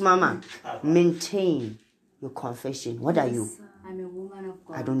Hatoratana Les Mama, maintain your confession. What are you? I'm a woman of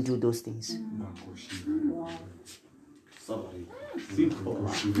God. I don't do those things. Sorry.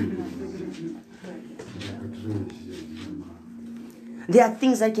 There are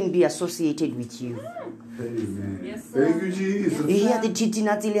things that can be associated with you. Amen. Yes, sir. Thank you, Jesus. You hear the Titi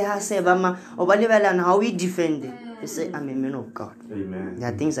Natile Hasebama, or how we defend it. You say, I'm a man of God. Amen. There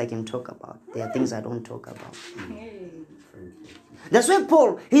are things I can talk about. There are things I don't talk about. That's why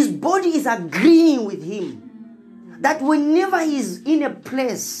Paul, his body is agreeing with him. That whenever he's in a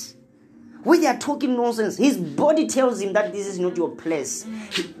place where they are talking nonsense, his body tells him that this is not your place.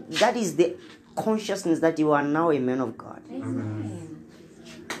 That is the consciousness that you are now a man of God.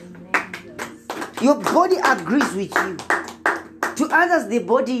 Your body agrees with you. To others, the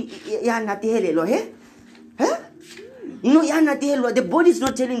body, you know, the body is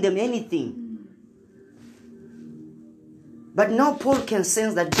not telling them anything. But now Paul can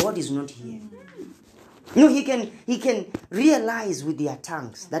sense that God is not here. You know, he can realize with their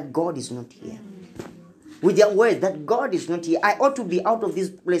tongues that God is not here. With their words that God is not here. I ought to be out of this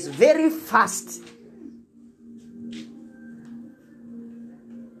place very fast.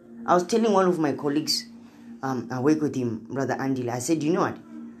 I was telling one of my colleagues, I work with him, Brother Andy, I said, you know what?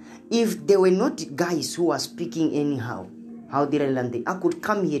 If there were not guys who are speaking anyhow, how they learn, I could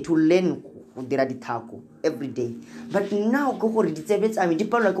come here to learn every day. But now,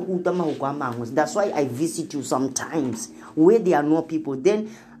 that's why I visit you sometimes where there are no people.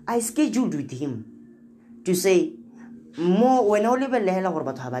 Then I scheduled with him to say, more when I live in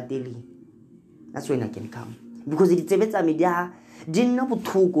that's when I can come. Because it's a media. Didn't know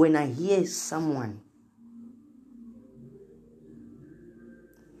when I hear someone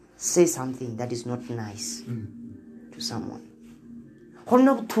say something that is not nice to someone. All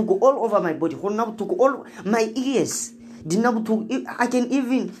over my body, all my ears. I can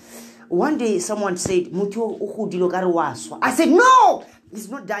even. One day someone said, I said, no! It's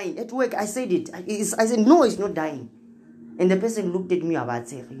not dying. At work, I said it. I said, no, it's not dying. And the person looked at me about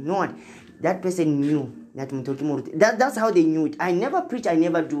saying, you know what? That person knew that Mutokimo. That's how they knew it. I never preach, I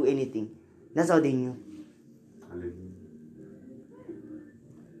never do anything. That's how they knew.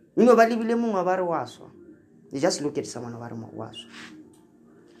 You know, they just look at someone about waso.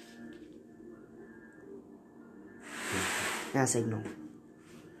 And I said, no.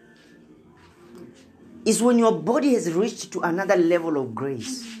 It's when your body has reached to another level of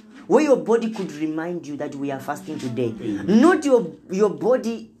grace, where your body could remind you that we are fasting today. Not your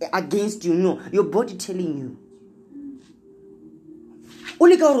body against you, no. Your body telling you.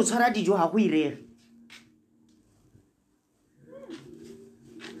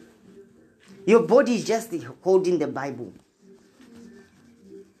 Your body is just holding the Bible,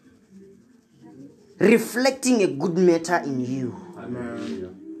 reflecting a good matter in you.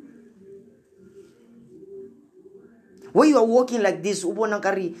 Amen. When you are walking like this,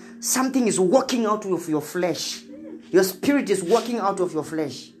 something is walking out of your flesh. Your spirit is walking out of your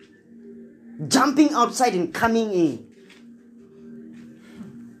flesh, jumping outside and coming in.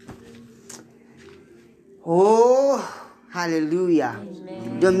 Oh, hallelujah.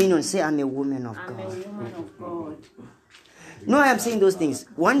 Amen. Dominion, say, I'm a woman of I'm a God. woman of God. No, I am saying those things.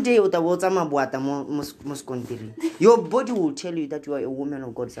 One day, your body will tell you that you are a woman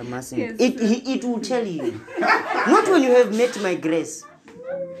of God. Yes, It will tell you. Not when you have met my grace.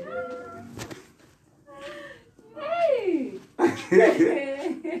 Hey.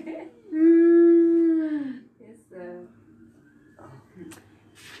 Yes, sir.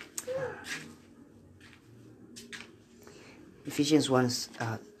 Ephesians 1,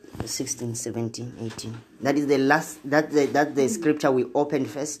 16, 17, 18. That is the last, that's the scripture we opened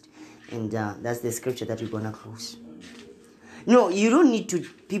first. And that's the scripture that we're going to close. No, you don't need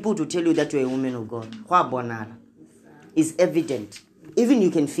people to tell you that you're a woman of God. It's evident. Even you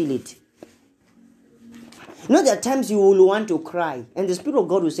can feel it. You know, there are times you will want to cry. And the Spirit of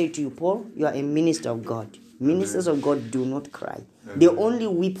God will say to you, Paul, you are a minister of God. Ministers of God do not cry. They only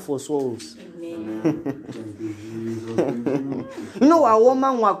weep for souls. You know, a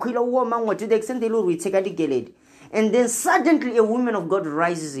woman to the extent they will take a decade. And then suddenly a woman of God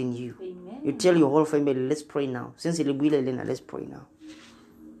rises in you. Amen. You tell your whole family, let's pray now. Since let's pray now.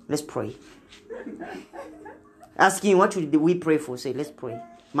 Let's pray. Asking what should we pray for? Say, let's pray.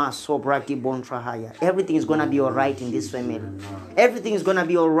 Everything is gonna be alright in this family. Everything is gonna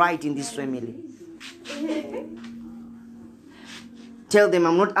be alright in this family. Tell them,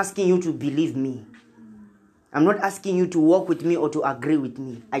 I'm not asking you to believe me. I'm not asking you to walk with me or to agree with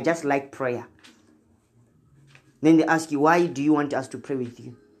me. I just like prayer. Then they ask you, why do you want us to pray with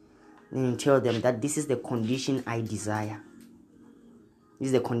you? Then you tell them that this is the condition I desire. This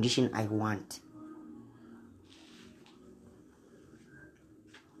is the condition I want.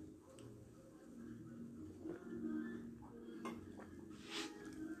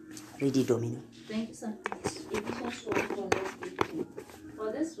 Ready, Domino. Thank you, sir. Ephesians 1, verse 15.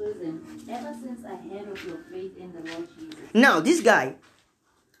 For this reason, ever since I heard of your faith in the Lord Jesus. Now, this guy,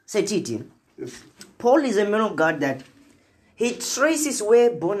 said Titi, Yes. Paul is a man of God that he traces where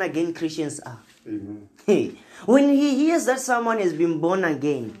born again Christians are. Amen. Hey, when he hears that someone has been born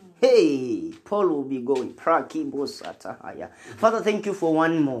again, hey, Paul will be going. Father, thank you for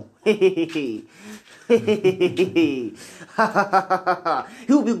one more. He'll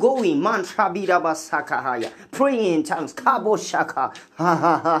be going. Praying in tongues.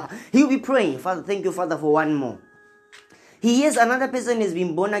 He'll be praying. Father, thank you, Father, for one more. He hears another person has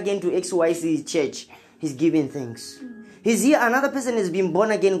been born again to XYZ church. He's giving thanks. He's here, another person has been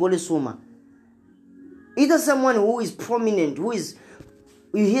born again, Golisuma. Either someone who is prominent,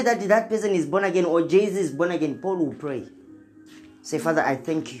 you hear that that person is born again, or Jesus is born again, Paul will pray. Say, Father, I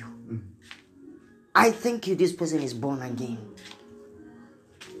thank you. I thank you this person is born again.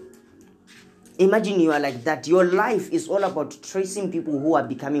 Imagine you are like that. Your life is all about tracing people who are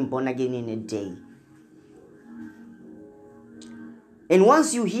becoming born again in a day. And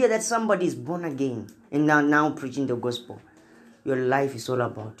once you hear that somebody is born again and now preaching the gospel, your life is all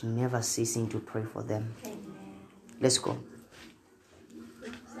about never ceasing to pray for them. Let's go.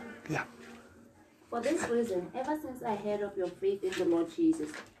 Yeah. For this reason, ever since I heard of your faith in the Lord Jesus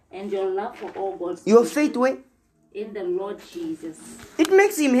and your love for all God's Your people faith way, in the Lord Jesus. it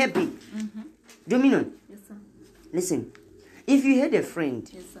makes him happy. Dominion. Yes, sir. Listen, if you had a friend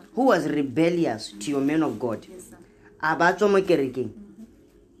Yes, sir. who was rebellious to your man of God, Yes, sir. abatswa mo kerekeng,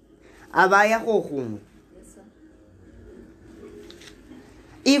 abaya go gongwe. Yes, sir.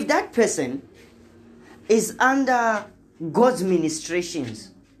 If that person is under God's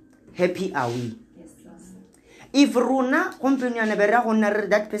ministrations, happy are we. Yes, sir. If runa companion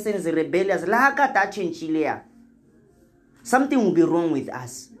that person is rebellious, something will be wrong with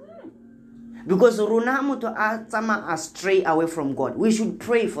us. Because runa muto astray away from God. We should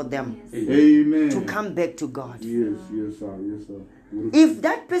pray for them. Amen. To come back to God. Yes, sir. Yes, sir. If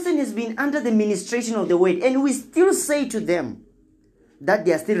that person has been under the ministration of the word and we still say to them that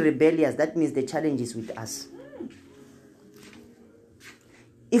they are still rebellious, that means the challenge is with us.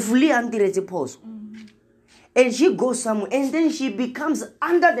 If Leanne pause and she goes somewhere and then she becomes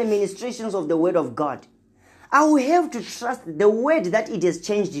under the ministrations of the word of God, I will have to trust the word that it has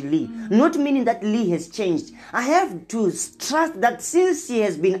changed Lee. Not meaning that Lee has changed. I have to trust that since she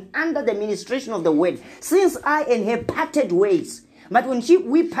has been under the ministration of the word, since I and her parted ways, but when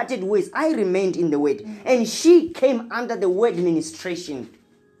we parted ways, I remained in the word. And she came under the word ministration.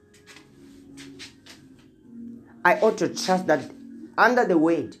 I ought to trust that under the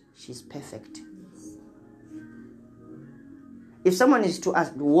word, she's perfect. If someone is to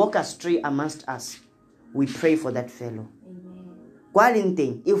walk astray amongst us, we pray for that fellow.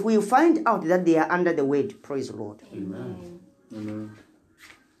 Amen. If we find out that they are under the word, praise the Lord. Amen. Amen.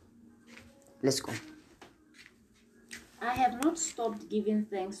 Let's go. I have not stopped giving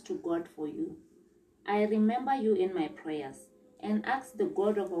thanks to God for you. I remember you in my prayers and ask the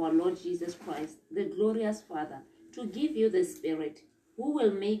God of our Lord Jesus Christ, the glorious Father, to give you the Spirit, who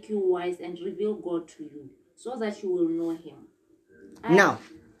will make you wise and reveal God to you, so that you will know him. Now,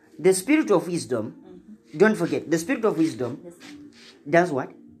 the Spirit of wisdom, don't forget, the Spirit of wisdom does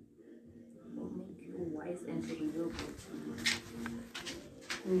what? Will make you wise and reveal God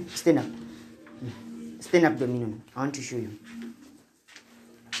to you. Stand up. Stand up, Dominion. I want to show you.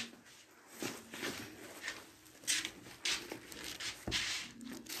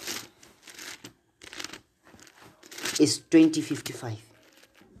 It's 2055.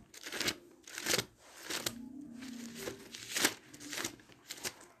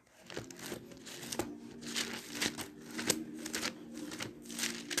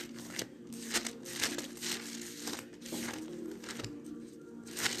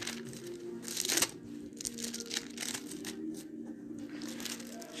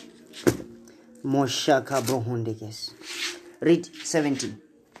 Moshaka Brohundekes. Read 17.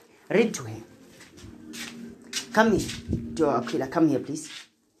 Read to him. Come here, to Aquila. Come here, please.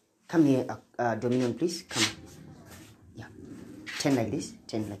 Come here, Dominion, please. Come. Yeah. Turn like this.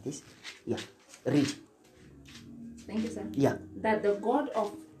 Turn like this. Yeah. Read. Thank you, sir. Yeah. That the God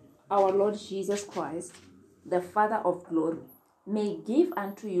of our Lord Jesus Christ, the Father of glory, may give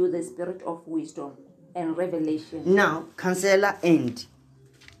unto you the spirit of wisdom and revelation. Now, Counselor, end.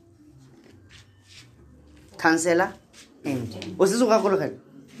 Counselor, end.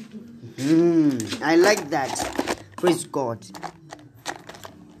 I like that. Praise God.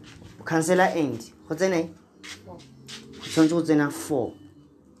 Counselor, end. What's the name? 4.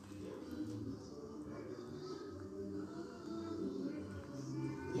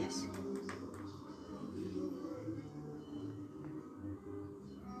 Yes.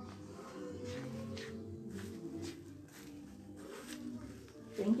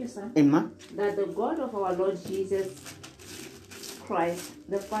 Thank you, sir. Emma? That the God of our Lord Jesus Christ,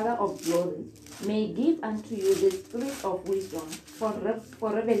 the Father of glory, may give unto you the spirit of wisdom for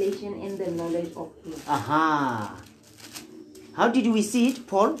revelation in the knowledge of him. Aha. How did we see it,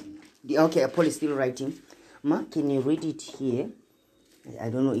 Paul? Okay, Paul is still writing. Ma, can you read it here? I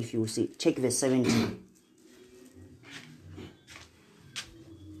don't know if you will see. Check verse 17.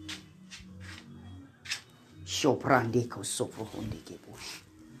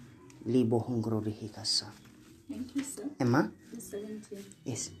 Thank you, sir. Emma? Verse 17.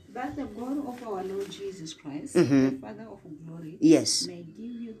 Yes. That the God of our Lord Jesus Christ, the Father of glory, Yes. may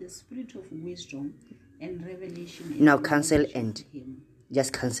give you the spirit of wisdom and revelation. Now the cancel knowledge of end. him.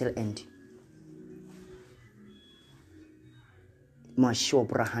 Just cancel end.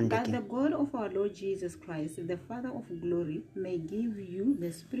 That the God of our Lord Jesus Christ, the Father of glory, may give you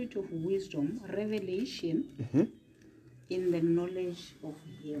the spirit of wisdom, revelation, in the knowledge of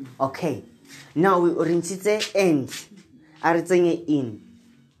him. Okay. Now we orientate end. Everything in.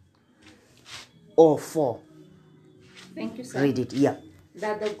 Or 4. Thank you, sir. Read it. Yeah.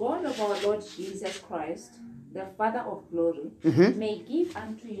 That the God of our Lord Jesus Christ, the Father of glory, may give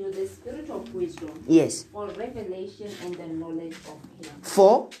unto you the spirit of wisdom Yes. for revelation in the knowledge of him.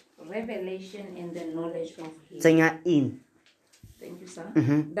 4. Revelation in the knowledge of him. Tanya in. Thank you, sir.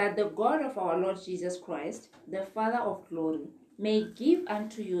 That the God of our Lord Jesus Christ, the Father of glory, may give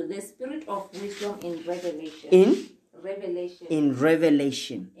unto you the spirit of wisdom in revelation. In? Revelation. In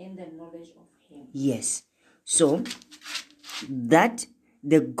revelation. In the knowledge of him. Yes. So, that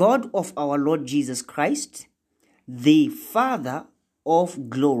the God of our Lord Jesus Christ, the Father of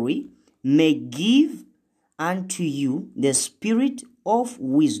glory may give unto you the spirit of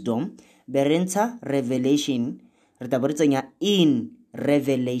wisdom, berenta revelation, in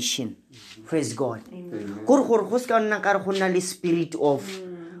revelation. Praise God. Spirit of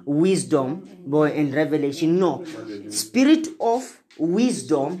wisdom and revelation. No. Spirit of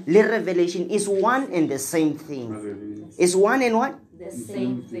wisdom, revelation is one and the same thing. Is one and what? The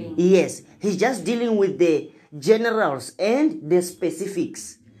same thing. Yes. He's just dealing with the generals and the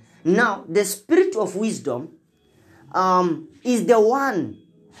specifics. Now, the spirit of wisdom is the one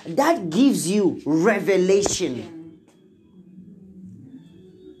that gives you revelation.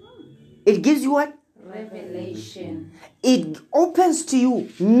 It gives you what? Revelation. It opens to you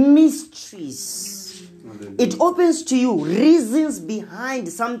mysteries. It opens to you reasons behind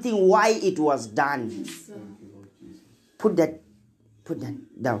something, why it was done. Put that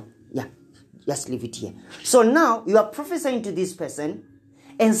down. Yeah, just leave it here. So now you are prophesying to this person,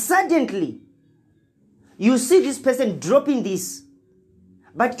 and suddenly you see this person dropping this.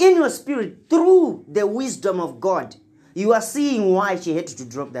 But in your spirit, through the wisdom of God, you are seeing why she had to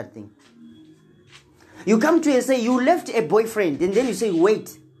drop that thing. You come to her and say, you left a boyfriend. And then you say,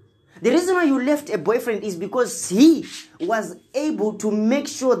 wait. The reason why you left a boyfriend is because he was able to make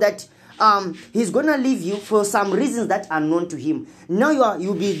sure that he's going to leave you for some reasons that are known to him. Now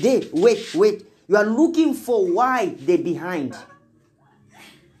you'll be there. Wait. You are looking for why they're behind.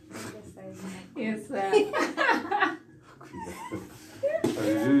 Yes, sir.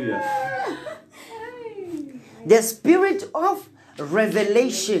 The spirit of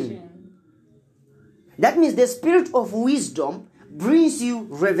revelation. That means the spirit of wisdom brings you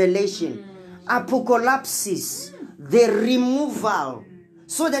revelation. Apocalypse, the removal,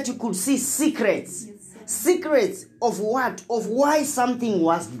 so that you could see secrets. Secrets of what? Of why something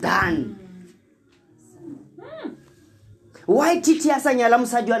was done. Why Titi asanyala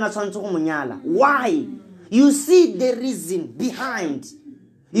musadi wana tshwantse go monyala? Why? You see the reason behind.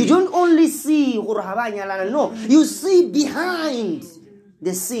 You don't only see gore ha ba nyalana. No, you see behind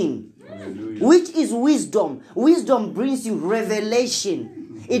the scene. Which is wisdom. Wisdom brings you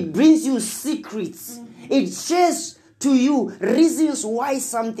revelation. It brings you secrets. It shares to you reasons why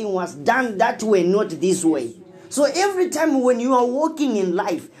something was done that way, not this way. So every time when you are walking in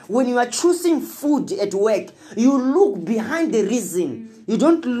life, when you are choosing food at work, you look behind the reason. You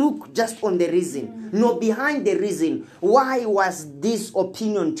don't look just on the reason. No, behind the reason. Why was this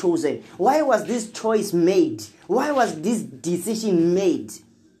opinion chosen? Why was this choice made? Why was this decision made?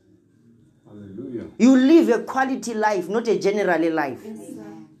 Hallelujah. You live a quality life, not a general life.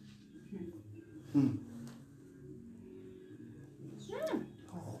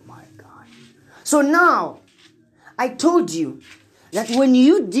 Oh my God. So now, I told you that when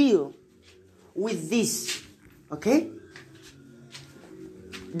you deal with this, okay,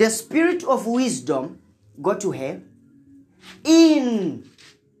 the spirit of wisdom go to her in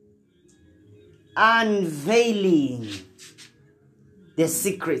unveiling the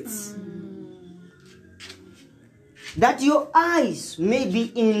secrets. That your eyes may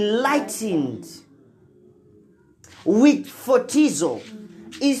be enlightened with photizo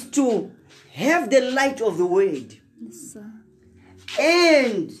is to have the light of the word. Yes, sir.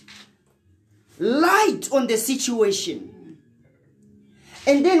 And light on the situation.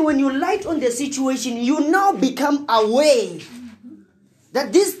 And then when you light on the situation, you now become aware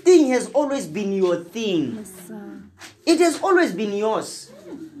that this thing has always been your thing. Yes, sir. It has always been yours.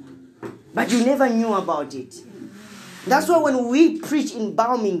 But you never knew about it. That's why when we preach in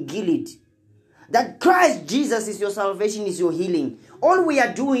Baum in Gilead, that Christ Jesus is your salvation, is your healing, all we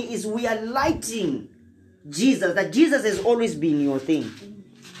are doing is we are lighting Jesus, that Jesus has always been your thing.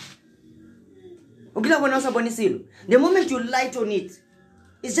 The moment you light on it,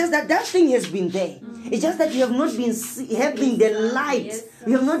 it's just that that thing has been there. It's just that you have not been having the light.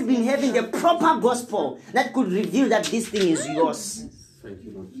 You have not been having the proper gospel that could reveal that this thing is yours. Thank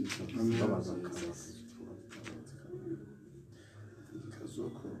you, Lord Jesus.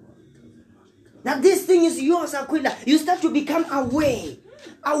 That this thing is yours, Aquila. You start to become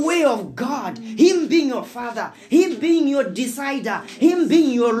aware of God, Him being your Father, Him being your decider, Him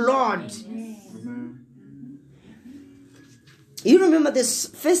being your Lord. You remember this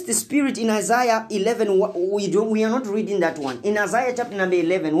first spirit in Isaiah 11, we are not reading that one. In Isaiah chapter number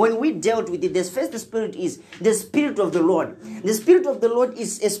 11, when we dealt with it, this first spirit is the Spirit of the Lord. The Spirit of the Lord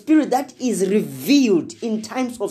is a spirit that is revealed in times of